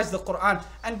memorized the Quran.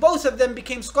 And both of them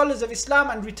became scholars of Islam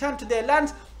and returned to their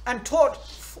lands and taught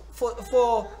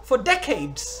for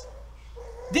decades.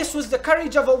 This was the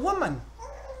courage of a woman.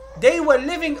 They were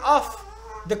living off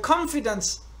the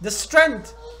confidence, the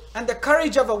strength, and the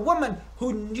courage of a woman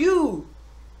who knew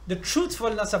the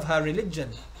truthfulness of her religion,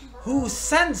 who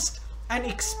sensed and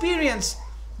experienced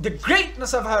the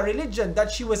greatness of her religion,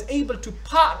 that she was able to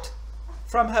part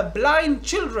from her blind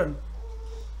children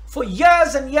for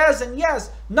years and years and years,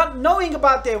 not knowing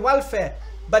about their welfare,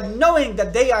 but knowing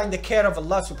that they are in the care of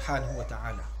Allah subhanahu wa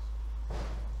ta'ala.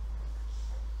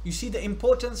 You see, the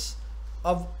importance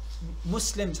of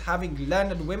Muslims having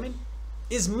learned women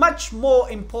is much more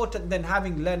important than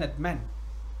having learned men.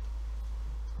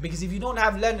 Because if you don't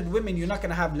have learned women, you're not going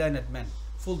to have learned men.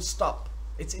 Full stop.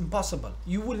 It's impossible.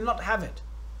 You will not have it.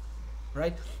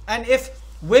 Right? And if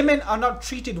women are not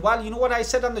treated well, you know what I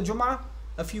said on the Jummah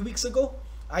a few weeks ago?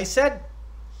 I said,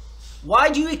 why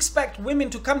do you expect women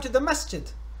to come to the masjid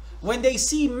when they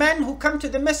see men who come to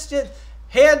the masjid,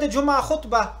 hear the Jummah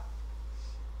khutbah,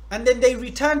 and then they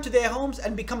return to their homes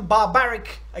and become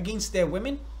barbaric against their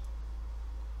women?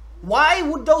 Why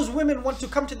would those women want to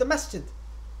come to the masjid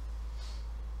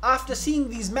after seeing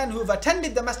these men who have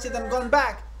attended the masjid and gone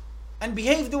back and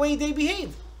behave the way they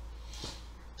behave?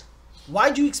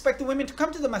 Why do you expect the women to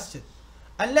come to the masjid?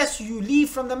 Unless you leave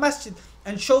from the masjid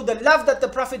and show the love that the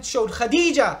Prophet showed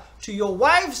Khadija to your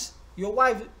wives,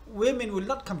 women will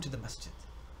not come to the masjid.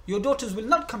 Your daughters will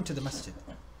not come to the masjid.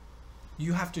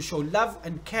 You have to show love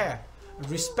and care,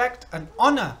 respect and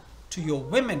honor to your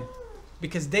women,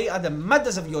 because they are the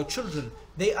mothers of your children.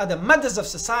 They are the mothers of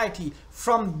society.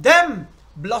 From them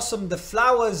blossom the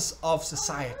flowers of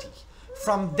society.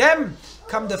 From them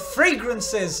come the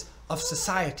fragrances of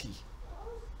society.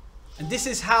 And this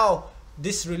is how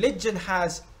this religion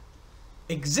has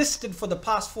existed for the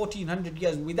past 1400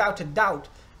 years. Without a doubt,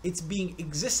 it's been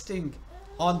existing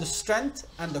on the strength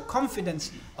and the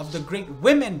confidence of the great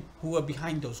women who were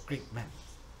behind those great men.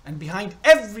 And behind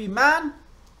every man,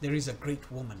 there is a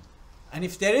great woman. And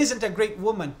if there isn't a great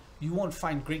woman, you won't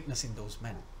find greatness in those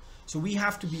men. So we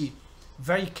have to be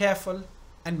very careful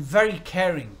and very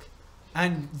caring,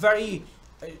 and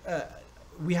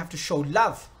we have to show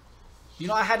love. You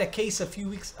know, I had a case a few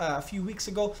weeks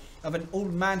ago of an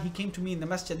old man. He came to me in the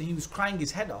masjid and he was crying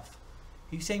his head off.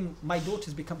 He was saying, my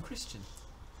daughter's become Christian.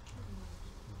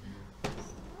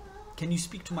 Can you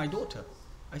speak to my daughter?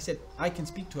 I said, I can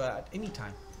speak to her at any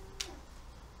time.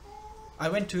 I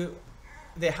went to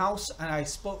their house and I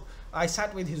spoke. I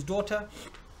sat with his daughter.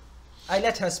 I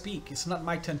let her speak. It's not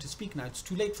my turn to speak now. It's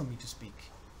too late for me to speak.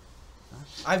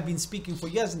 I've been speaking for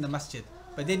years in the masjid,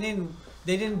 but they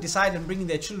didn't decide on bringing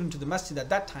their children to the masjid at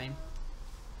that time.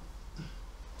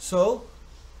 So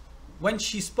when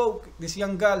she spoke, this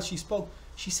young girl, she spoke.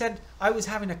 She said, I was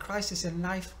having a crisis in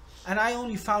life and I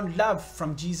only found love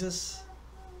from Jesus.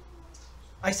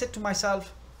 I said to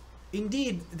myself,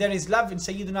 indeed there is love in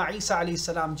Sayyidina Isa alayhi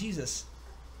salam, Jesus.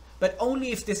 but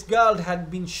only if this girl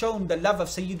had been shown the love of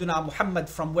Sayyiduna Muhammad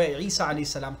from where Isa alayhi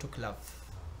salam took love.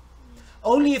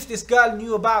 Only if this girl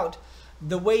knew about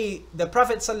the way the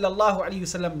Prophet sallallahu alaihi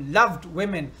wasallam loved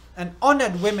women and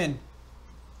honored women,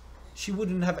 she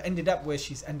wouldn't have ended up where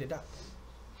she's ended up.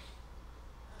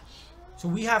 So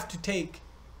we have to take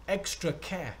extra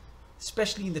care,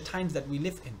 especially in the times that we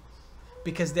live in,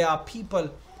 because there are people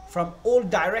from all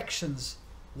directions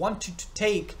wanting to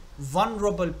take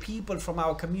vulnerable people from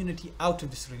our community out of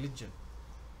this religion.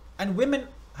 And women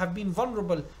have been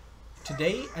vulnerable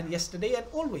today and yesterday and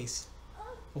always.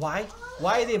 Why?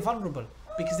 Why are they vulnerable?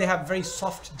 Because they have very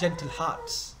soft, gentle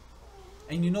hearts.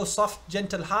 And you know, soft,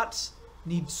 gentle hearts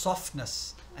need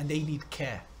softness and they need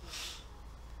care.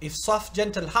 If soft,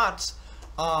 gentle hearts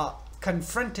are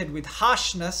confronted with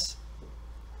harshness,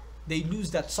 they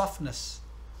lose that softness.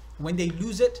 When they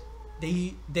lose it,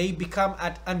 they become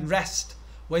at unrest.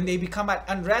 When they become at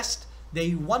unrest,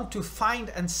 they want to find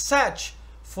and search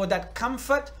for that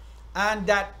comfort and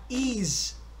that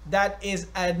ease that is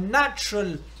a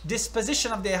natural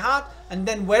disposition of their heart, and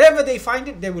then wherever they find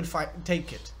it, they will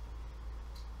take it.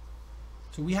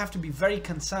 So we have to be very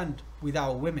concerned with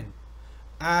our women,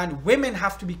 and women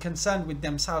have to be concerned with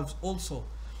themselves also,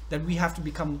 that we have to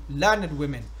become learned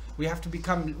women. We have to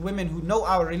become women who know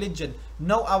our religion,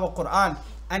 know our Quran,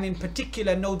 and in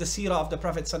particular know the seerah of the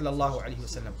Prophet sallallahu alaihi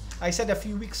wasallam. I said a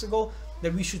few weeks ago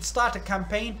that we should start a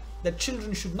campaign that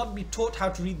children should not be taught how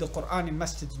to read the Quran in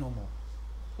masjids no more.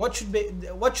 What should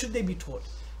they be taught?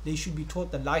 They should be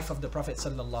taught the life of the Prophet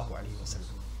sallallahu alaihi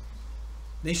wasallam.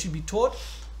 They should be taught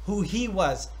who he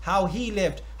was, how he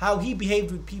lived, how he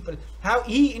behaved with people, how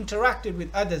he interacted with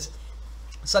others,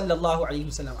 sallallahu alaihi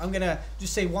wasallam. I'm gonna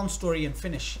just say one story and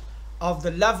finish of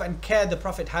the love and care the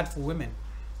Prophet had for women.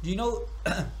 Do you know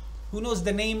who knows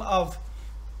the name of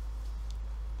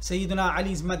Sayyidina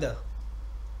Ali's mother?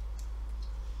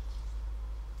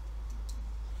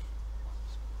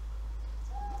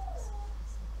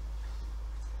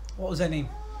 What was her name?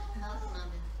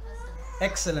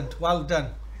 Excellent, well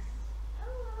done.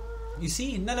 You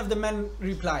see, none of the men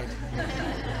replied.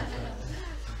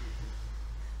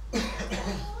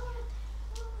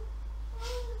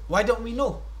 Why don't we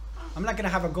know? I'm not going to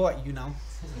have a go at you now.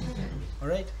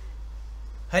 Alright?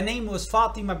 Her name was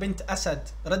Fatima bint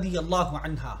Asad radiyallahu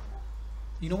anha.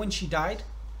 You know when she died?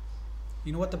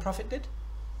 You know what the Prophet did?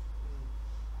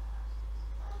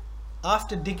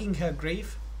 After digging her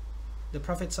grave, the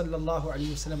Prophet sallallahu alaihi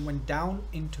wasallam went down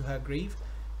into her grave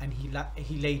and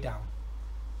he lay down.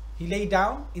 He lay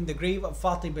down in the grave of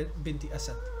Fatima bint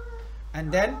Asad.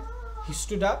 And then he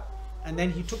stood up and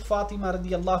then he took Fatima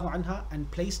radiyallahu anha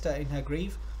and placed her in her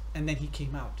grave, and then he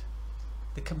came out.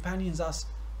 The companions asked,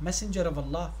 Messenger of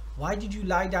Allah, why did you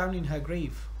lie down in her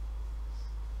grave?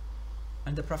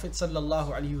 And the Prophet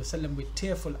sallallahu alaihi wasallam, with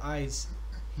tearful eyes,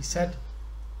 he said,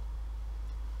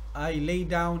 I lay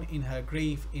down in her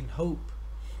grave in hope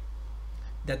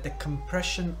that the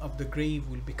compression of the grave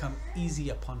will become easy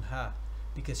upon her,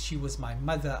 because she was my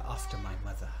mother after my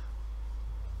mother.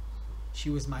 She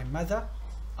was my mother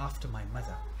after my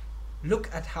mother. Look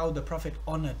at how the Prophet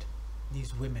honored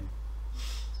these women.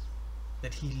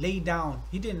 That he lay down,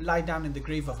 he didn't lie down in the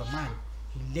grave of a man.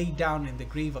 He lay down in the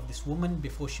grave of this woman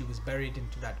before she was buried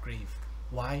into that grave.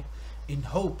 Why? In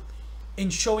hope, in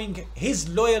showing his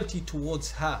loyalty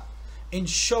towards her, in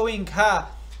showing her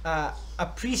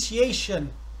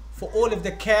appreciation for all of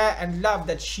the care and love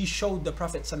that she showed the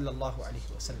Prophet sallallahu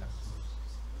alaihi wasallam.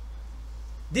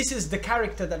 This is the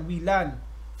character that we learn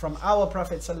from our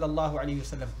Prophet sallallahu alaihi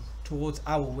wasallam towards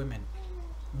our women.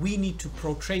 We need to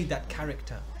portray that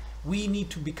character. We need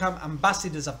to become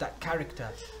ambassadors of that character.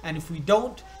 And if we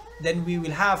don't, then we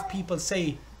will have people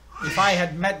say, if I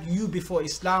had met you before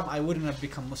Islam, I wouldn't have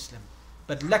become Muslim.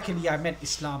 But luckily I met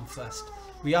Islam first.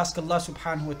 We ask Allah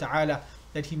subhanahu wa ta'ala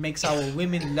that He makes our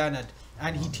women learned,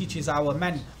 and He teaches our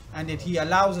men, and that He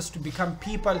allows us to become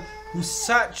people who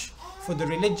search for the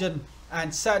religion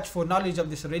and search for knowledge of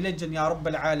this religion. Ya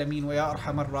Rabbal Alameen wa Ya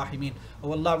Arhamar Rahimin.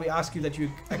 Oh Allah, we ask you that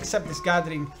you accept this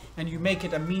gathering and you make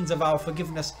it a means of our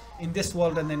forgiveness in this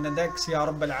world and in the next. Ya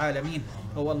Rabbal Alameen.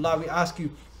 Oh Allah, we ask you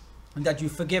that you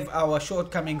forgive our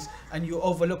shortcomings and you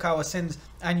overlook our sins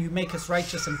and you make us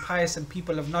righteous and pious and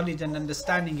people of knowledge and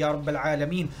understanding. Ya Rabbal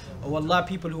Alameen. Oh Allah,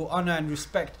 people who honor and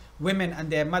respect women and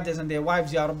their mothers and their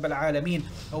wives, Ya Rabbal Alameen.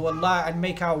 Oh Allah, and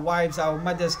make our wives, our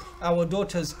mothers, our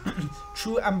daughters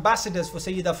true ambassadors for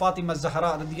Sayyidah Fatima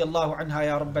Zahra radiyallahu anha,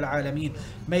 Ya Rabbal Alameen.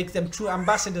 Make them true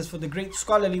ambassadors for the great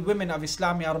scholarly women of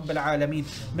Islam, Ya Rabbal Alameen.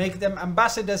 Make them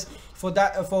ambassadors for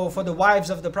the wives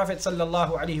of the Prophet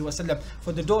sallallahu alaihi wasallam,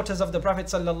 for the daughters of the Prophet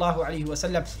sallallahu alaihi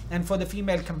wasallam, and for the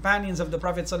female companions of the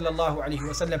Prophet sallallahu alaihi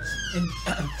wasallam.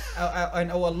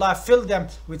 And oh Allah, fill them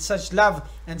with such love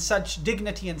and such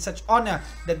dignity and such honor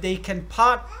that they can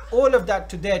part all of that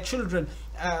to their children,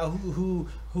 who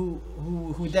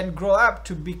then grow up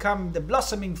to become the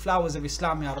blossoming flowers of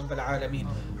Islam, Ya Rabbal Alameen.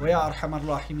 Wa Ya Arhamar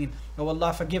Rahimin. Oh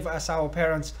Allah, forgive us, our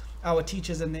parents, our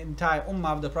teachers, and the entire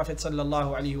ummah of the Prophet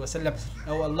sallallahu alaihi wasallam.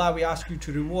 Oh Allah, we ask you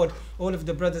to reward all of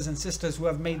the brothers and sisters who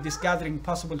have made this gathering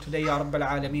possible today, Ya Rabbal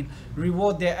Alameen.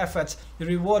 Reward their efforts,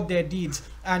 reward their deeds,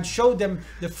 and show them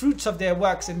the fruits of their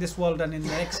works in this world and in the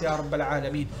next, Ya Rabbal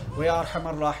Alameen. Wa Ya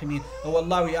Arhamar Rahimin. Oh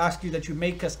Allah, we ask you that you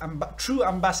make us true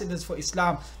ambassadors for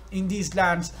Islam in these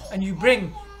lands, and you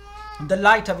bring the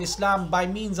light of Islam by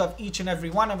means of each and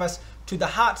every one of us to the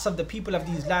hearts of the people of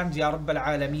these lands, Ya Rabbal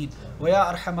Alameen. Wa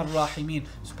Ya Arhamar Rahimin.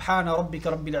 Subhana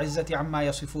Rabbika Rabbil Izzati Amma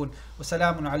Yasifun. Wa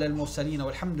Salamun ala al-Mursaleen.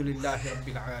 Walhamdulillahi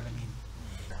Rabbil Alameen.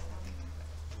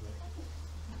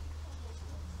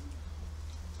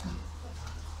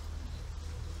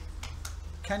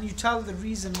 Can you tell the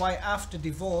reason why after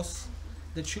divorce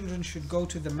the children should go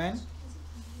to the men?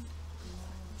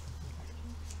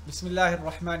 Bismillahir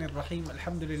Rahmanir Rahim.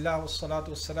 Alhamdulillah wassalatu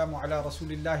wassalamu ala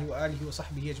Rasulillahi wa alihi wa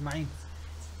sahbihi ajma'in.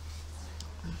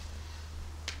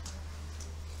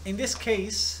 In this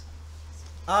case,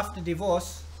 after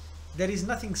divorce, there is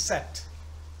nothing set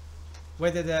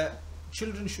whether the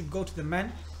children should go to the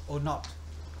men or not.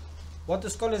 What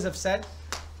the scholars have said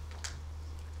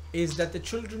is that the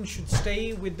children should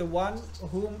stay with the one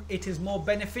whom it is more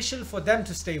beneficial for them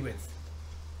to stay with.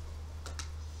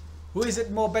 Who is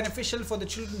it more beneficial for the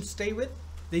children to stay with?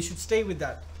 They should stay with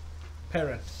that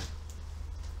parent.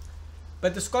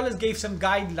 But the scholars gave some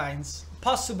guidelines,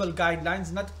 possible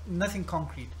guidelines, nothing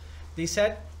concrete. They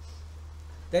said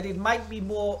that it might be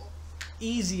more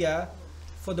easier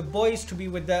for the boys to be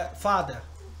with the father,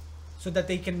 so that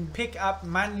they can pick up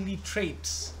manly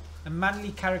traits and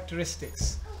manly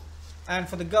characteristics, and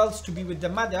for the girls to be with the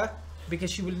mother because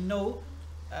she will know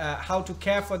how to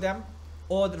care for them,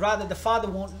 or rather the father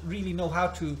won't really know how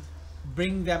to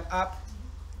bring them up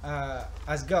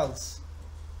as girls.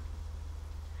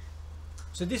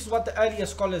 So this is what the earlier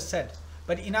scholars said.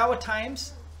 But in our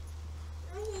times,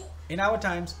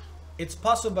 it's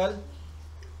possible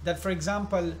that, for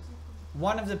example,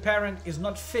 one of the parent is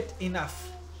not fit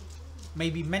enough,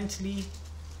 maybe mentally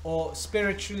or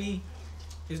spiritually,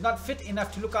 is not fit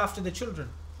enough to look after the children.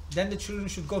 Then the children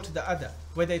should go to the other.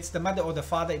 Whether it's the mother or the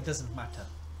father, it doesn't matter.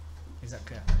 Is that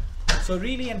clear? So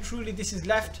really and truly, this is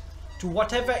left to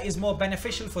whatever is more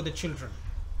beneficial for the children.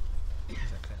 Is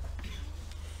that clear?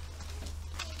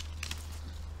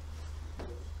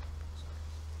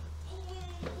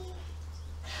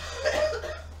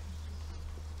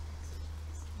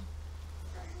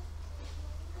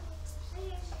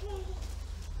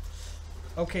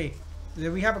 Okay,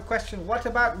 we have a question. What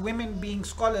about women being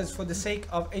scholars for the sake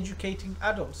of educating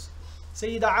adults?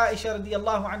 Sayyidah Aisha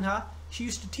radiyallahu anha, she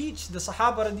used to teach the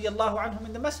Sahaba radiyallahu anhum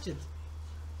in the masjid.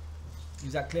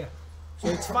 Is that clear? So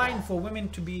it's fine for women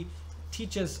to be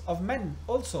teachers of men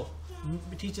also,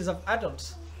 teachers of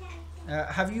adults.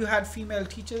 Have you had female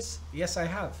teachers? Yes, I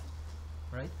have.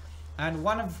 Right? And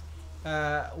one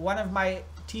of my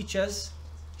teachers,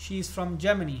 she's from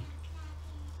Germany.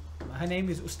 Her name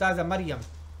is Ustaza Maryam,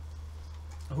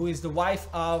 who is the wife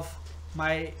of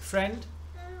my friend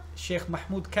Shaykh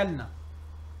Mahmoud Kalna.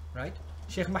 Right?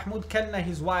 Shaykh Mahmoud Kalna,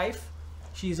 his wife,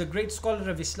 she is a great scholar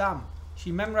of Islam.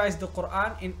 She memorized the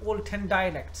Quran in all 10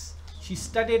 dialects. She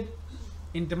studied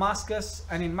in Damascus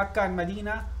and in Mecca and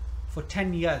Medina for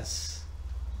 10 years.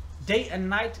 Day and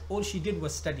night, all she did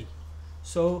was study.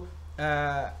 So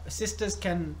sisters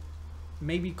can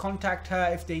maybe contact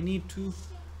her if they need to,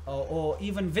 or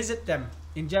even visit them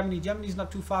in Germany. Germany is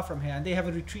not too far from here, and they have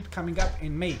a retreat coming up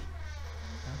in May.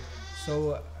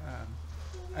 So,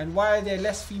 and why are there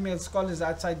less female scholars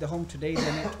outside the home today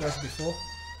than it was before?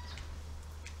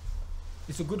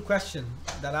 It's a good question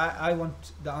that I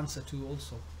want the answer to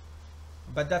also.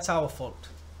 But that's our fault.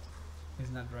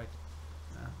 Isn't that right?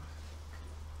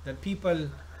 That people...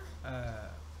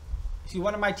 see,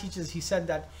 one of my teachers, he said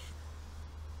that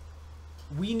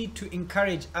we need to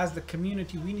encourage, as the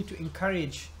community, we need to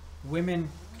encourage women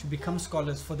to become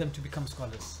scholars for them to become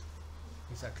scholars.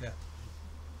 Is that clear?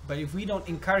 But if we don't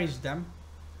encourage them,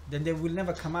 then they will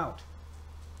never come out.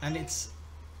 And it's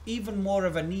even more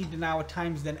of a need in our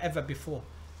times than ever before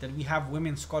that we have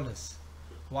women scholars.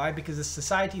 Why? Because the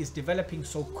society is developing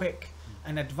so quick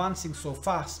and advancing so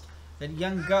fast that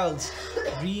young girls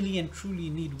really and truly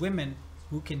need women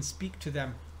who can speak to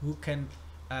them, who can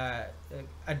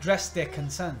address their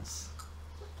concerns.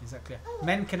 Is that clear?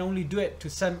 Men can only do it to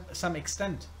some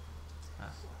extent.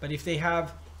 But if they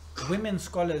have women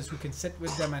scholars who can sit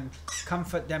with them and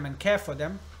comfort them and care for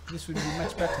them, this would be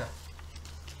much better.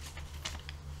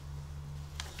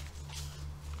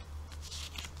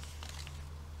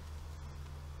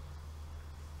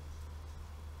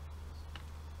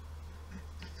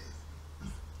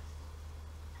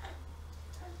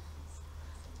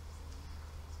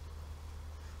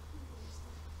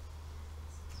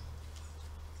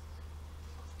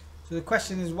 So the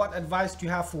question is, what advice do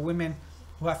you have for women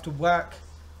who have to work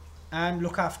and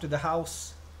look after the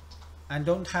house and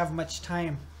don't have much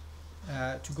time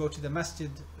to go to the masjid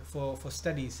for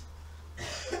studies?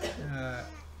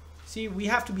 See, we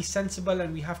have to be sensible,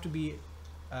 and we have to be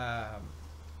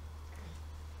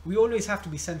we always have to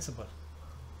be sensible.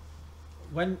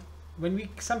 When we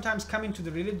sometimes come into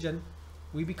the religion,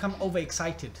 we become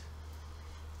overexcited.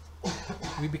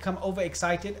 We become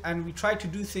overexcited and we try to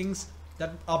do things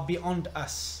that are beyond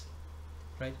us,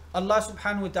 right? Allah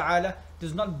subhanahu wa ta'ala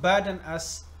does not burden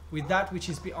us with that which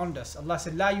is beyond us. Allah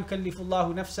said, "La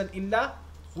yukallifullahu nafsan illa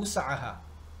wus'aha."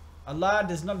 Allah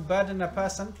does not burden a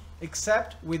person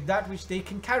except with that which they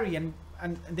can carry and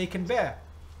they can bear.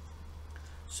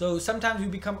 So sometimes we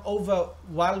become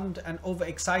overwhelmed and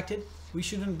overexcited. We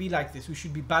shouldn't be like this. We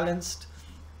should be balanced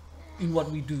in what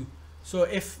we do. So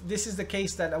if this is the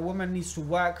case that a woman needs to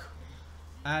work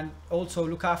and also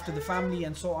look after the family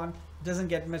and so on, doesn't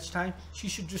get much time, she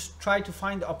should just try to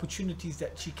find the opportunities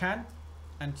that she can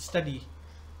and study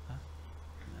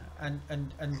and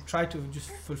try to just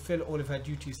fulfill all of her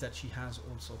duties that she has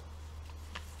also.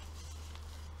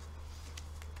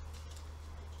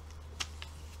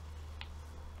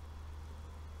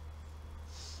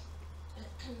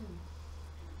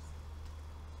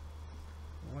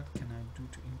 What can I do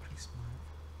to increase my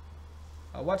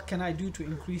what can I do to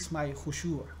increase my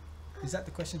khushu'? Is that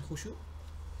the question, khushu'?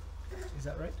 Is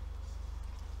that right?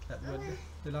 That word,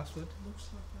 the last word? Looks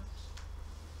like that.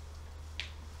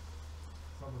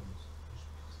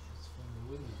 It's from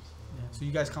the windows. Yeah. So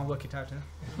you guys can't work it out,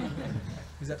 huh?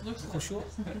 Is that khushu'?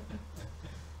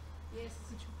 Yes.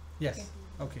 Yes.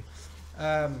 Okay.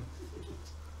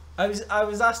 I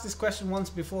was asked this question once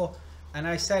before, and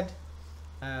I said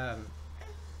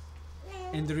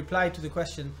in the reply to the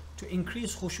question, to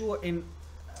increase khushu' in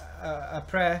a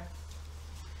prayer.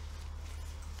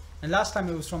 And last time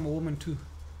it was from a woman too.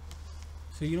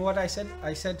 So you know what I said?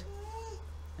 I said,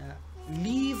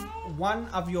 leave one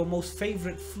of your most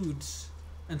favorite foods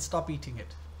and stop eating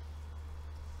it.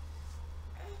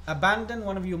 Abandon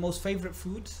one of your most favorite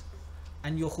foods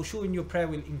and your khushu' in your prayer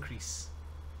will increase.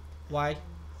 Why?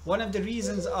 One of the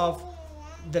reasons of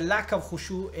the lack of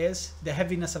khushu' is the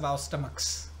heaviness of our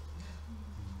stomachs.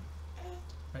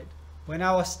 Right? When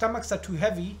our stomachs are too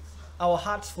heavy, our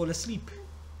hearts fall asleep.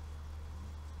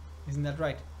 Isn't that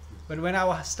right? But when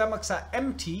our stomachs are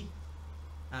empty,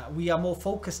 we are more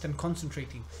focused and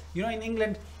concentrating. You know, in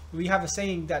England, we have a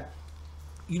saying that,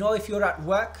 you know, if you're at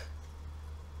work,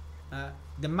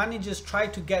 the managers try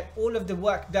to get all of the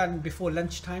work done before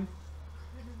lunchtime.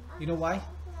 You know why?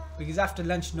 Because after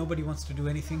lunch, nobody wants to do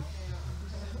anything.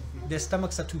 Their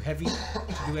stomachs are too heavy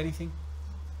to do anything.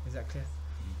 Is that clear?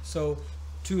 So,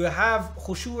 to have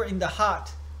khushu' in the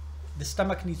heart, the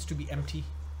stomach needs to be empty.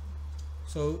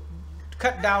 So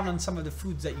cut down on some of the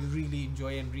foods that you really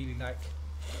enjoy and really like.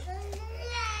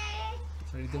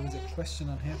 Sorry, there was a question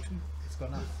on here too. It's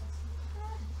gone off.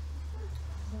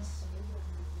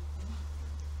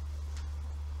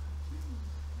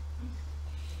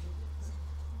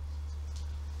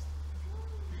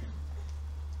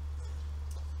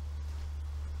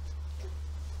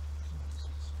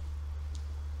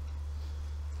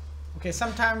 Okay,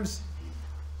 sometimes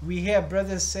we hear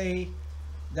brothers say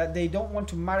that they don't want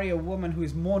to marry a woman who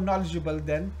is more knowledgeable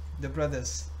than the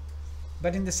brothers.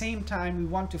 But in the same time, we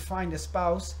want to find a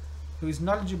spouse who is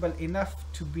knowledgeable enough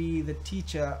to be the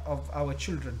teacher of our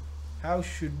children. How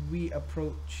should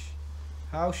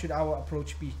our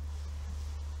approach be?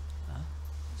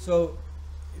 So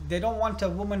they don't want a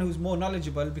woman who's more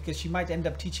knowledgeable because she might end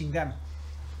up teaching them.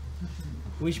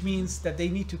 Which means that they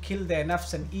need to kill their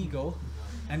nafs and ego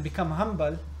and become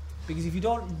humble. Because if you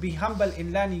don't be humble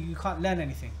in learning, you can't learn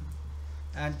anything.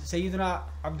 And Sayyidina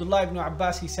Abdullah ibn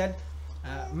Abbas, he said,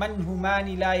 Man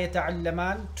humani la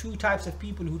yata'allaman, two types of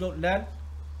people who don't learn,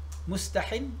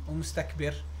 mustahin or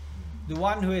mustakbir. the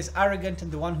one who is arrogant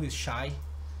and the one who is shy.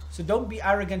 So don't be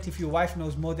arrogant if your wife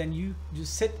knows more than you.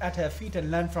 Just sit at her feet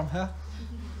and learn from her.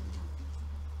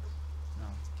 No.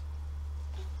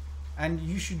 And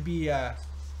you should be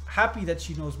happy that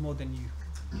she knows more than you.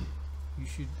 You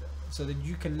should, so that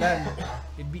you can learn.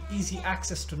 It'd be easy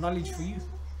access to knowledge for you.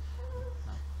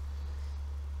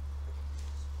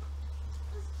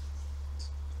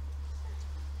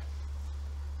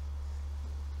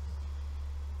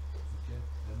 Okej,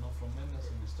 är det någon från männen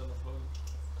som vill ställa frågor?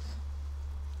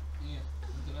 Ingen?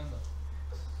 Inte en enda?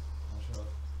 Ja, kör.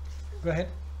 Go ahead.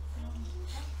 I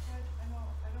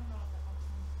don't know the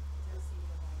outcome you'll see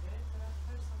about it, but I've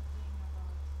heard something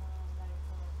about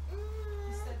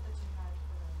you said that you had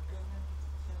women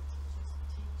that just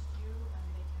teach you and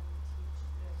they can teach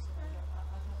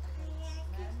other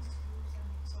men, schools and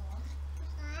so on.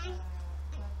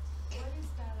 But what is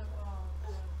that about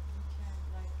you can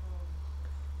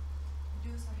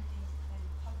do something in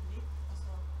public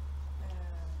also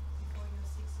before you're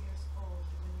 6 years old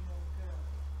when you're a girl?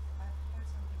 I've heard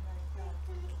something like that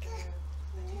that you can't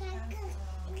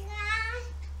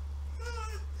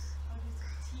how does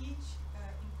it teach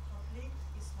in public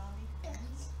Islamic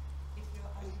things if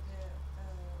you're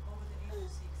over the age of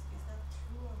 6. Is that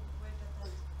true or where does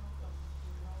that come from? Do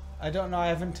you know? I don't know. I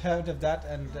haven't heard of that,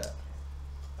 and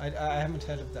I haven't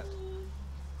heard of that.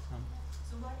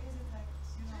 So why is it like,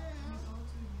 when you go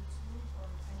to YouTube or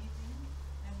anything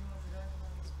and you are learning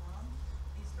about Islam,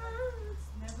 it's like it's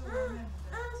never women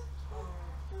that are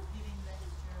giving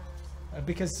lectures and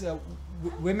Because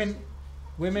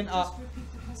women are. just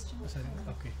repeat the question. Sorry,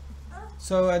 okay.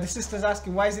 So the sister's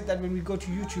asking, why is it that when we go to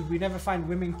YouTube we never find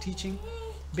women teaching?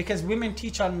 Because women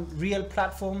teach on real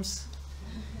platforms.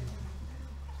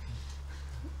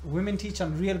 Women teach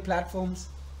on real platforms,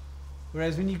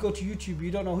 whereas when you go to YouTube, you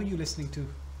don't know who you're listening to.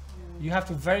 You have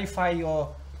to verify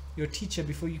your teacher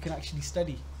before you can actually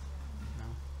study. No.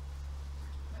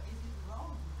 But is it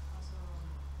wrong also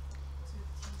to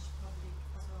teach public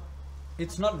also?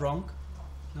 It's not wrong.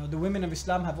 No, the women of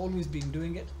Islam have always been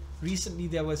doing it. Recently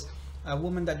there was a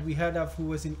woman that we heard of who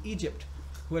was in Egypt,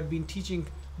 who had been teaching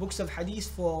books of hadith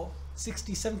for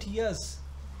 60, 70 years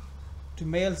to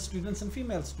male students and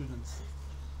female students.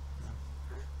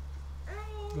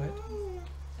 Go ahead.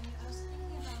 I was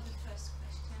thinking about the first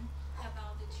question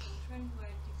about the children,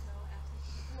 where to go after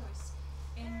divorce.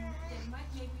 In Denmark,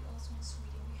 maybe also in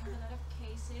Sweden, we have a lot of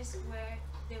cases where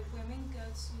the women go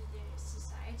to the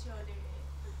society or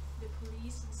the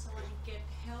police and so on and get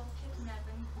help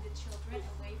kidnapping the children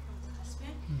away from the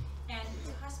husband. And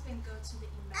the husband go to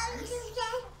the imams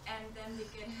and then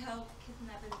they get help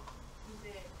kidnapping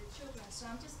the children. So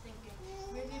I'm just thinking,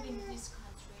 we're living in these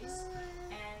countries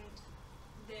and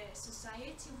the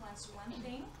society wants one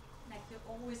thing, like they're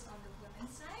always on the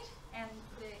women's side, and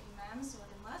the imams or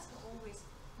the mosque are always,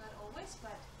 not always,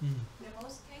 but in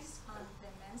most cases on the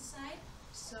men's side.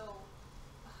 So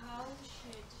how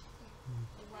should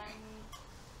one,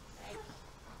 like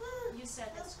you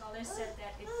said, that scholars said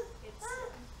that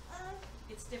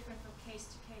it's different from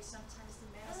case to case, sometimes the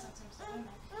men, sometimes the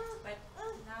women, but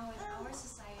now in our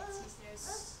societies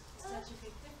there's such a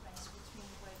big difference between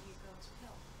where you go to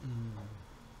help.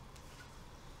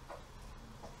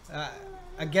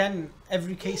 Again,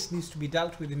 every case needs to be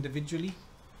dealt with individually.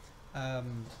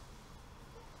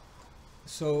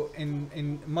 So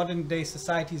in modern day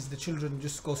societies, the children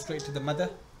just go straight to the mother.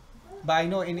 But I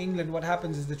know in England what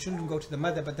happens is the children go to the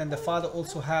mother, but then the father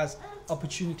also has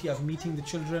opportunity of meeting the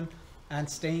children and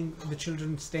staying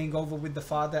over with the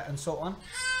father and so on,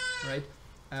 right?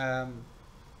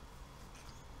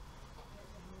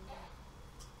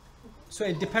 So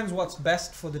it depends what's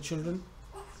best for the children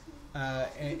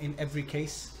in every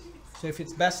case. So if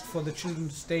it's best for the children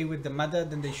to stay with the mother,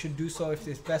 then they should do so. If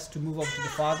it's best to move over to the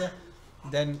father,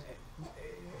 then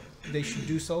they should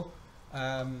do so.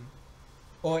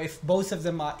 Or if both of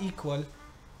them are equal,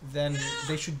 then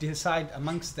they should decide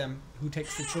amongst them who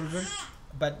takes the children,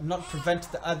 but not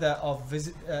prevent the other of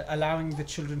allowing the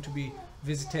children to be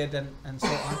visited and so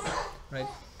on, right?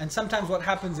 And sometimes what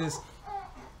happens is,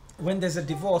 when there's a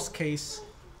divorce case,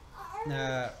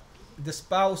 the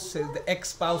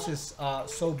ex-spouses are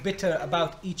so bitter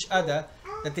about each other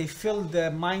that they fill the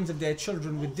minds of their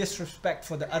children with disrespect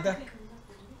for the other,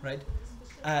 right?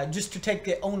 Just to take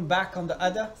their own back on the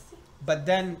other, but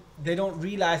then they don't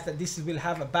realize that this will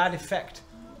have a bad effect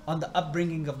on the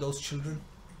upbringing of those children.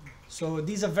 So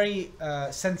these are very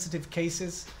sensitive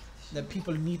cases that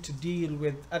people need to deal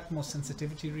with utmost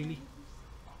sensitivity, really.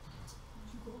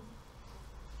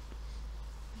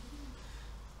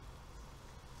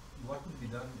 What would be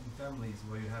done in families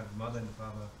where you have mother and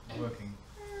father working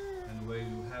and where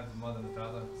you have the mother and the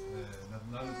father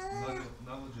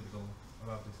knowledgeable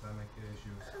about Islamic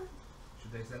issues,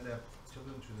 should they send their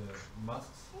children to the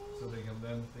mosques so they can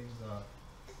learn things?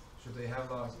 Should they have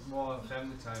more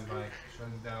family time by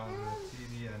shutting down the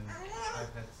TV and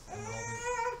iPads and all this?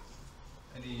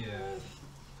 Any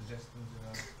suggestions you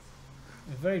have?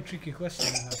 A very tricky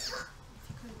question.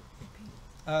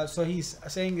 So he's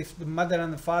saying if the mother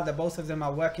and the father, both of them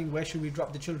are working, where should we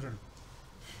drop the children?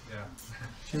 Yeah.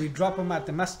 Should we drop them at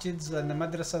the masjids and the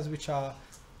madrasas, which are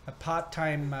a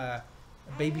part-time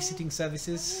babysitting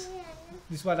services?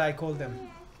 This is what I call them.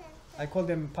 I call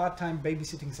them part-time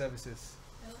babysitting services.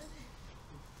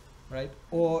 Right?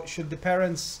 Or should the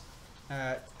parents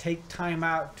take time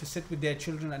out to sit with their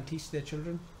children and teach their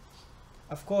children?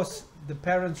 Of course, the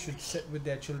parents should sit with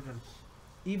their children,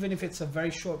 even if it's a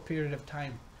very short period of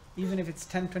time, even if it's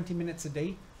 10-20 minutes a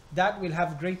day. That will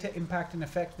have greater impact and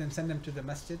effect than send them to the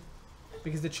masjid,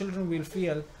 because the children will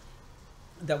feel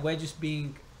that we're just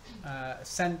being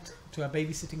sent to a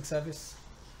babysitting service,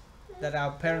 that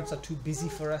our parents are too busy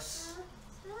for us.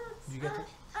 Do you get it?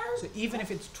 So even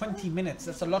if it's 20 minutes,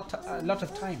 that's a lot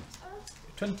of time.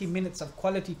 20 minutes of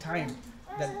quality time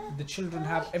that the children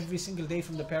have every single day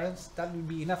from the parents, that will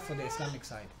be enough for the Islamic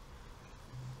side.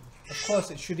 Of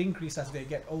course, it should increase as they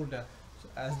get older,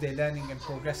 as they're learning and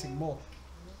progressing more.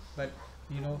 But,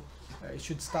 you know, it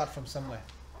should start from somewhere.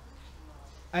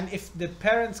 And if the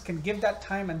parents can give that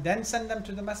time and then send them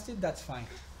to the masjid, that's fine.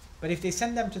 But if they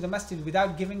send them to the masjid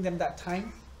without giving them that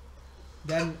time,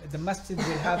 then the masjid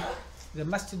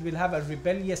will have a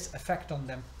rebellious effect on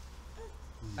them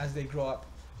as they grow up.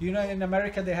 You know, in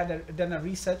America they had done a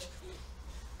research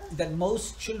that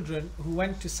most children who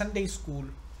went to Sunday school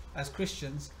as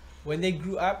Christians, when they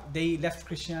grew up, they left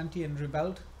Christianity and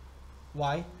rebelled.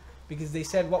 Why? Because they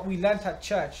said, what we learnt at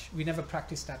church, we never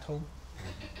practiced at home.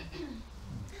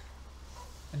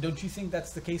 And don't you think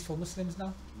that's the case for Muslims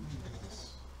now?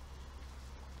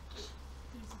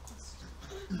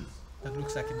 That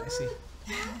looks like an essay.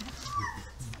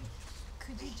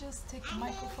 Could you just take the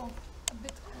microphone a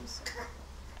bit closer?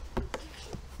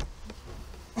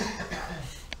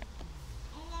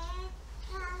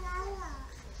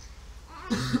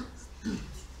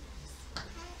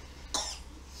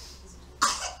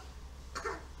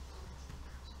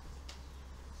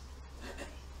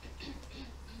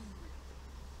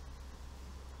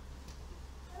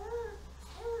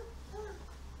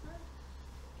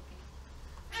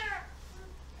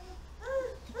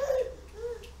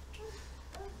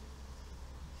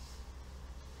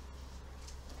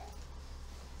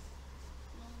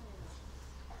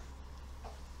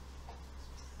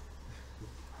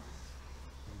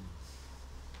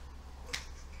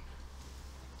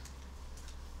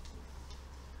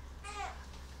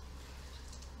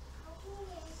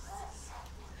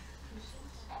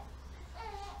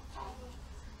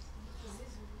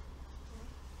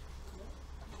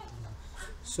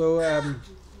 So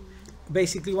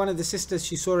basically one of the sisters,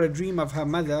 she saw a dream of her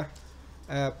mother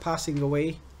passing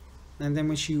away, and then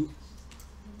when she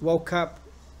woke up,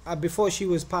 before she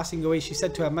was passing away, she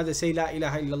said to her mother, say la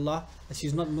ilaha illallah, as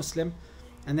she's not Muslim.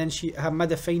 And then her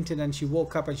mother fainted and she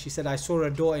woke up and she said, I saw a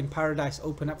door in paradise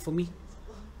open up for me.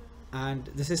 And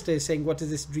the sister is saying, what does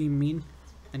this dream mean?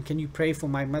 And can you pray for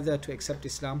my mother to accept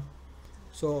Islam?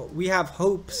 So we have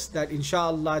hopes that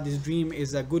inshallah this dream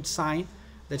is a good sign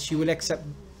that she will accept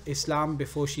Islam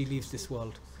before she leaves this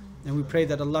world. And we pray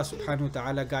that Allah subhanahu wa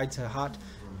ta'ala guides her heart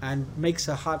and makes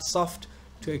her heart soft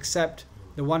to accept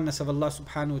the oneness of Allah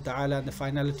subhanahu wa ta'ala and the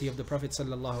finality of the Prophet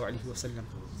sallallahu alaihi wasallam.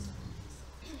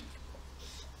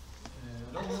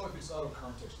 I don't know if it's out of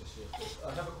context, Shaykh.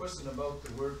 I have a question about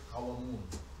the word qawamun.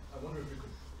 I wonder if you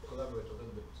could collaborate a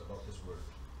little bit about this word.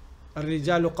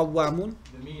 الرجال قوامون.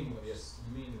 The meaning, yes,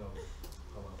 the meaning of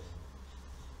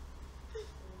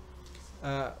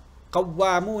qawamun.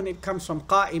 Qawwamun, it comes from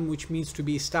qa'im, which means to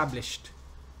be established,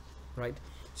 right?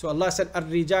 So Allah said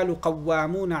الرجال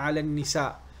قوامون على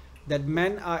النساء, that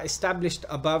men are established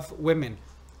above women,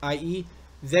 i.e.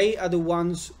 they are the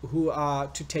ones who are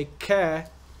to take care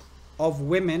of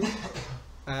women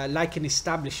like an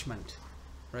establishment,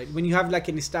 right? When you have like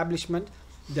an establishment,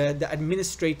 the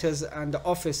administrators and the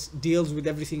office deals with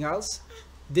everything else.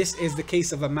 This is the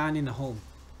case of a man in a home,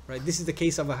 right? This is the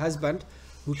case of a husband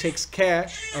who takes care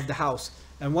of the house.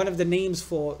 And one of the names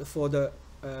for the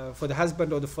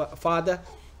husband or the father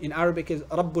in Arabic is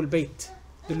Rabbul Bayt,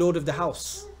 the Lord of the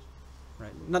house,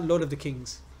 right? Not Lord of the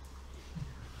kings.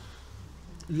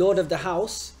 Lord of the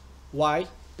house. Why?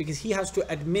 Because he has to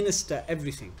administer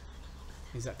everything.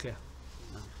 Is that clear?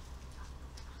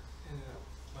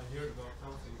 I heard about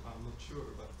something, I'm not sure,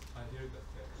 but I heard that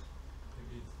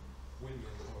maybe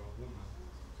women or a woman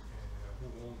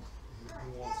who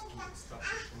wants to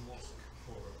establish a mosque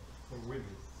for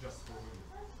women, just for women,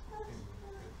 and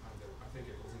I think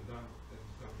it was in Denmark.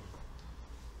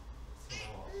 So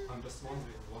I'm just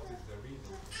wondering what is the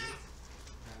reason for this,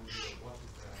 and what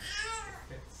is the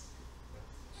effects that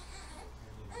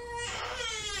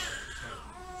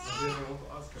and then I want to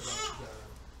ask about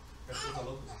there's a lot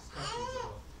of discussions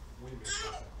about women as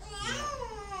a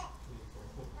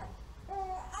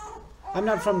I'm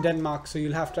not from Denmark, so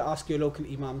you'll have to ask your local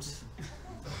imams.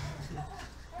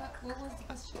 What was the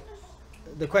question?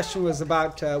 The question was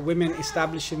about women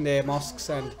establishing their mosques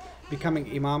and becoming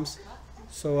imams.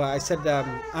 So I said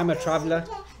I'm a traveler,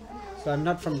 so I'm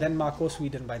not from Denmark or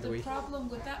Sweden, by the way. The problem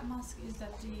with that mosque is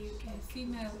that the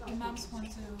female imams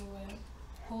want to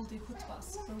hold the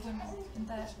khutbahs for women, and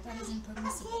that isn't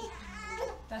permissible.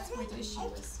 That's where the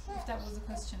issue is, if that was the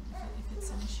question, if it's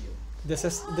an issue. The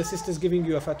sister's giving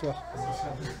you a fatwa.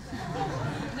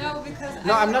 No, because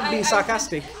No, I'm not being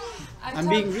sarcastic. I'm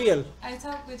being real. I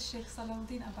talked with Shaykh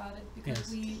Salahuddin about it because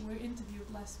Yes. we were interviewed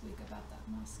last week about that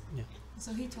mosque. Yeah.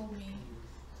 So he told me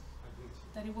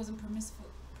that it wasn't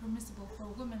permissible for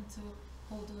women to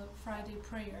hold a Friday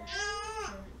prayer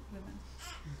for women.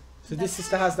 So this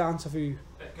sister has the answer for you.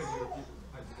 Can you repeat?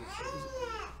 I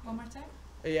didn't. One more time?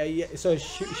 Yeah. So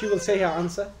she will say her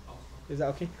answer. Is that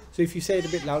okay? So if you say it a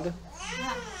bit louder.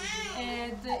 Yeah.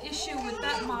 The issue with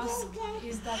that mosque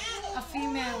is that a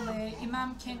female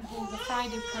imam can hold a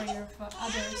Friday prayer for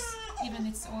others, even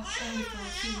it's only for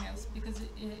females, because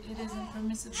it isn't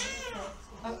permissible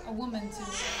for a woman to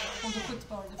hold a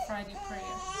khutbah or the Friday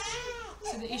prayer.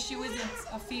 So the issue isn't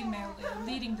a female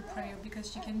leading the prayer,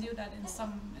 because she can do that in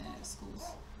some schools,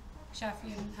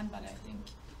 Shafi and Hanbali, I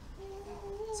think.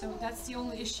 So that's the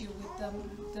only issue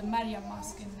with the Maryam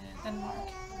mosque in Denmark.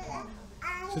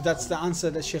 So that's the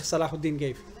answer that Shaykh Salahuddin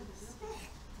gave.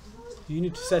 You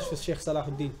need to search for Shaykh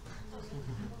Salahuddin.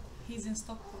 He's in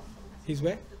Stockholm. He's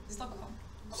where? Stockholm.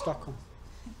 Stockholm.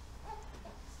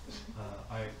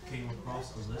 I came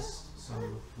across a list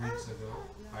some weeks ago.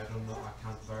 I don't know, I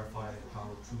can't verify how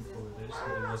truthful it is,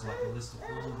 but it was like a list of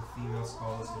all the female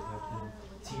scholars that have been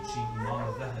teaching Imam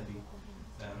al-Dhahabi,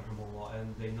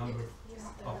 and they number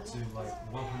up to like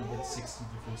 160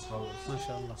 different scholars.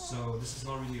 MashaAllah. So this is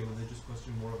not really a religious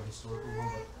question, more of a historical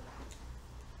one,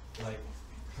 but like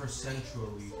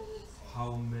percentually,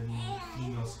 how many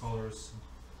female scholars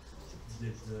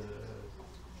did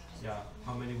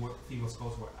how many female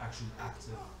scholars were actually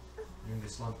active during the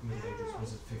Islamic Middle Ages?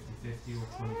 Was it 50-50 or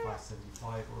 25-75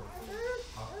 or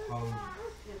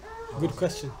how Good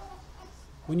question.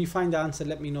 When you find the answer,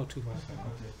 let me know too.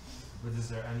 Okay. But is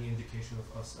there any indication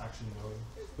of us actually knowing?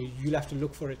 Well, you'll have to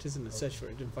look for it, isn't it? Search for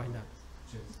it and find out.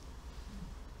 Cheers.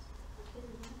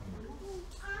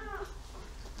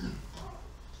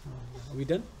 Are we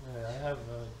done? I have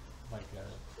like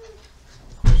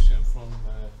a question from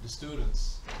the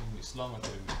students in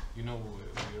Islamakademin. You know,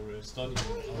 we're studying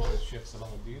under Shaykh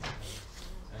Salahuddin,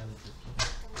 and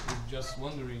we're just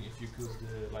wondering if you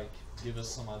could like give us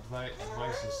some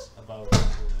advices about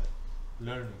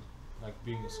learning, like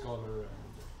being a scholar,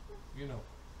 and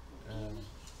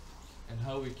and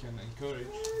how we can encourage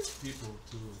people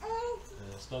to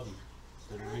study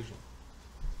the religion,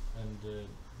 and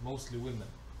mostly women.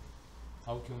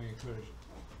 How can we encourage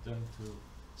them to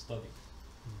study?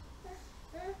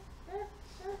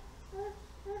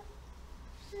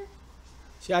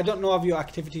 See, I don't know of your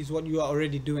activities, what you are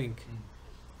already doing.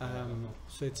 I don't know.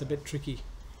 So it's a bit tricky.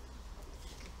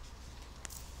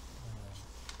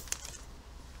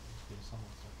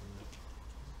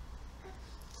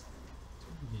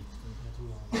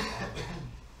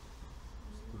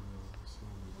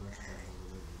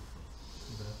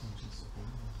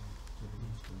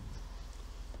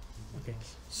 Okay.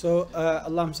 So,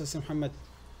 Allahumma salli ala Muhammad.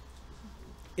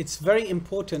 It's very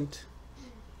important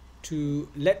to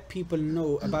let people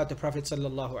know about the Prophet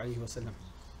sallallahu alaihi wasallam.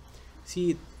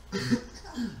 See,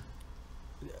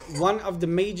 one of the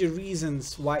major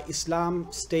reasons why Islam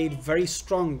stayed very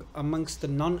strong amongst the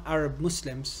non-Arab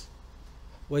Muslims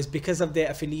was because of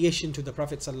their affiliation to the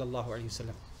Prophet sallallahu alaihi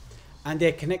wasallam, and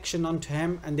their connection onto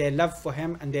him, and their love for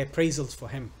him, and their praisals for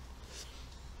him.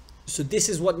 So this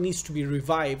is what needs to be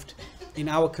revived in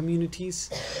our communities,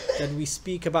 that we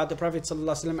speak about the Prophet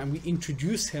ﷺ and we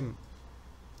introduce him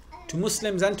to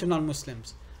Muslims and to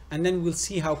non-Muslims, and then we'll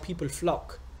see how people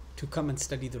flock to come and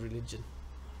study the religion.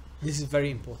 This is very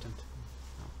important.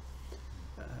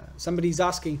 Somebody's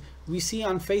asking, we see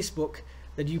on Facebook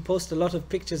that you post a lot of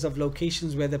pictures of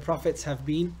locations where the prophets have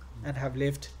been and have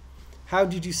lived. How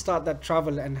did you start that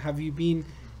travel, and have you been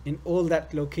in all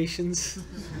that locations?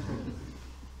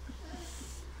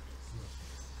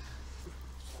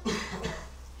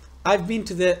 I've been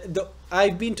to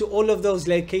I've been to all of those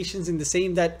locations in the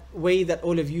same way that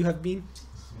all of you have been,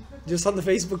 just on the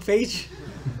Facebook page.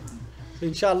 So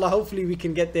inshallah, hopefully we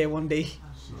can get there one day.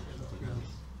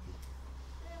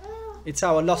 It's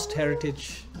our lost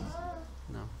heritage.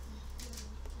 No.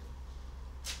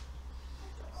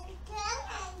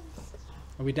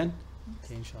 Are we done?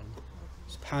 Okay, inshallah.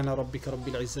 سبحان ربك رب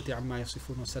العزة عما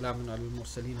يصفون وسلام على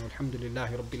المرسلين والحمد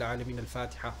لله رب العالمين.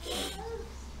 الفاتحة.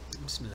 بسم الله.